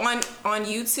 On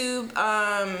YouTube.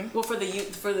 Well, for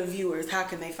the viewers, how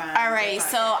can they find? All right. the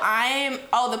So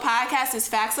podcast? the podcast is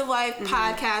Facts of Life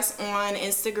Podcast on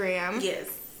Instagram. Yes.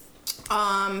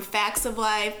 Facts of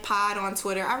Life Pod on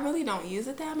Twitter. I really don't use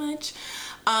it that much.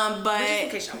 But Just in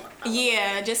case y'all want to follow.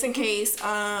 yeah, just in case.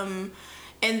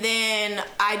 And then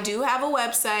I do have a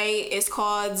website. It's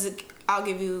called. I'll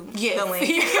give you the link.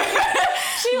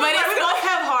 We both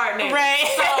have hard names, Right.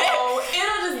 So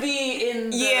it'll just be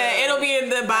in. It'll be in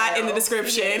the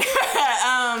description.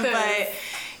 But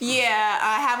yeah,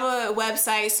 I have a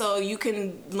website, so you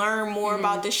can learn more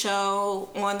about the show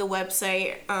on the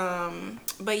website.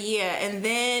 But yeah, and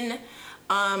then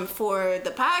for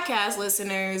the podcast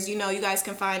listeners, you guys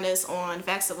can find us on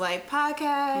Facts of Life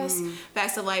Podcast,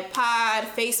 Facts of Life Pod.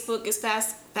 Facebook is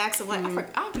Facts of Life.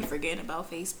 I'll be forgetting about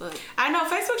Facebook. I know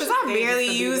Facebook Because I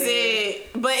barely use it,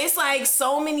 but it's like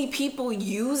so many people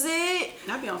use it.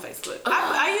 I be on Facebook.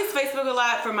 I use Facebook a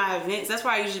lot for my events. That's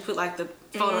why I usually put like the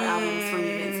photo albums from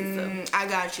events and stuff. I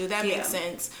got you. That makes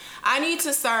sense. I need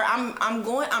to start.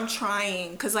 I'm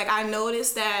trying because like I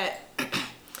noticed that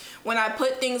when I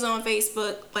put things on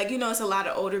Facebook, like it's a lot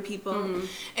of older people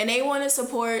and they want to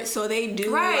support, so they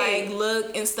do like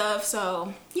look and stuff.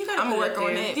 So I'm gonna work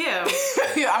on it. Yeah,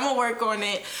 I'm gonna work on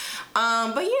it.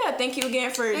 But yeah, thank you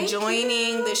again for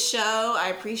joining the show. I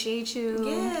appreciate you.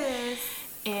 Yes.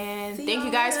 And thank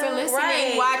you guys for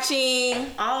listening, watching.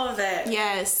 All of that.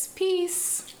 Yes.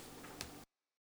 Peace.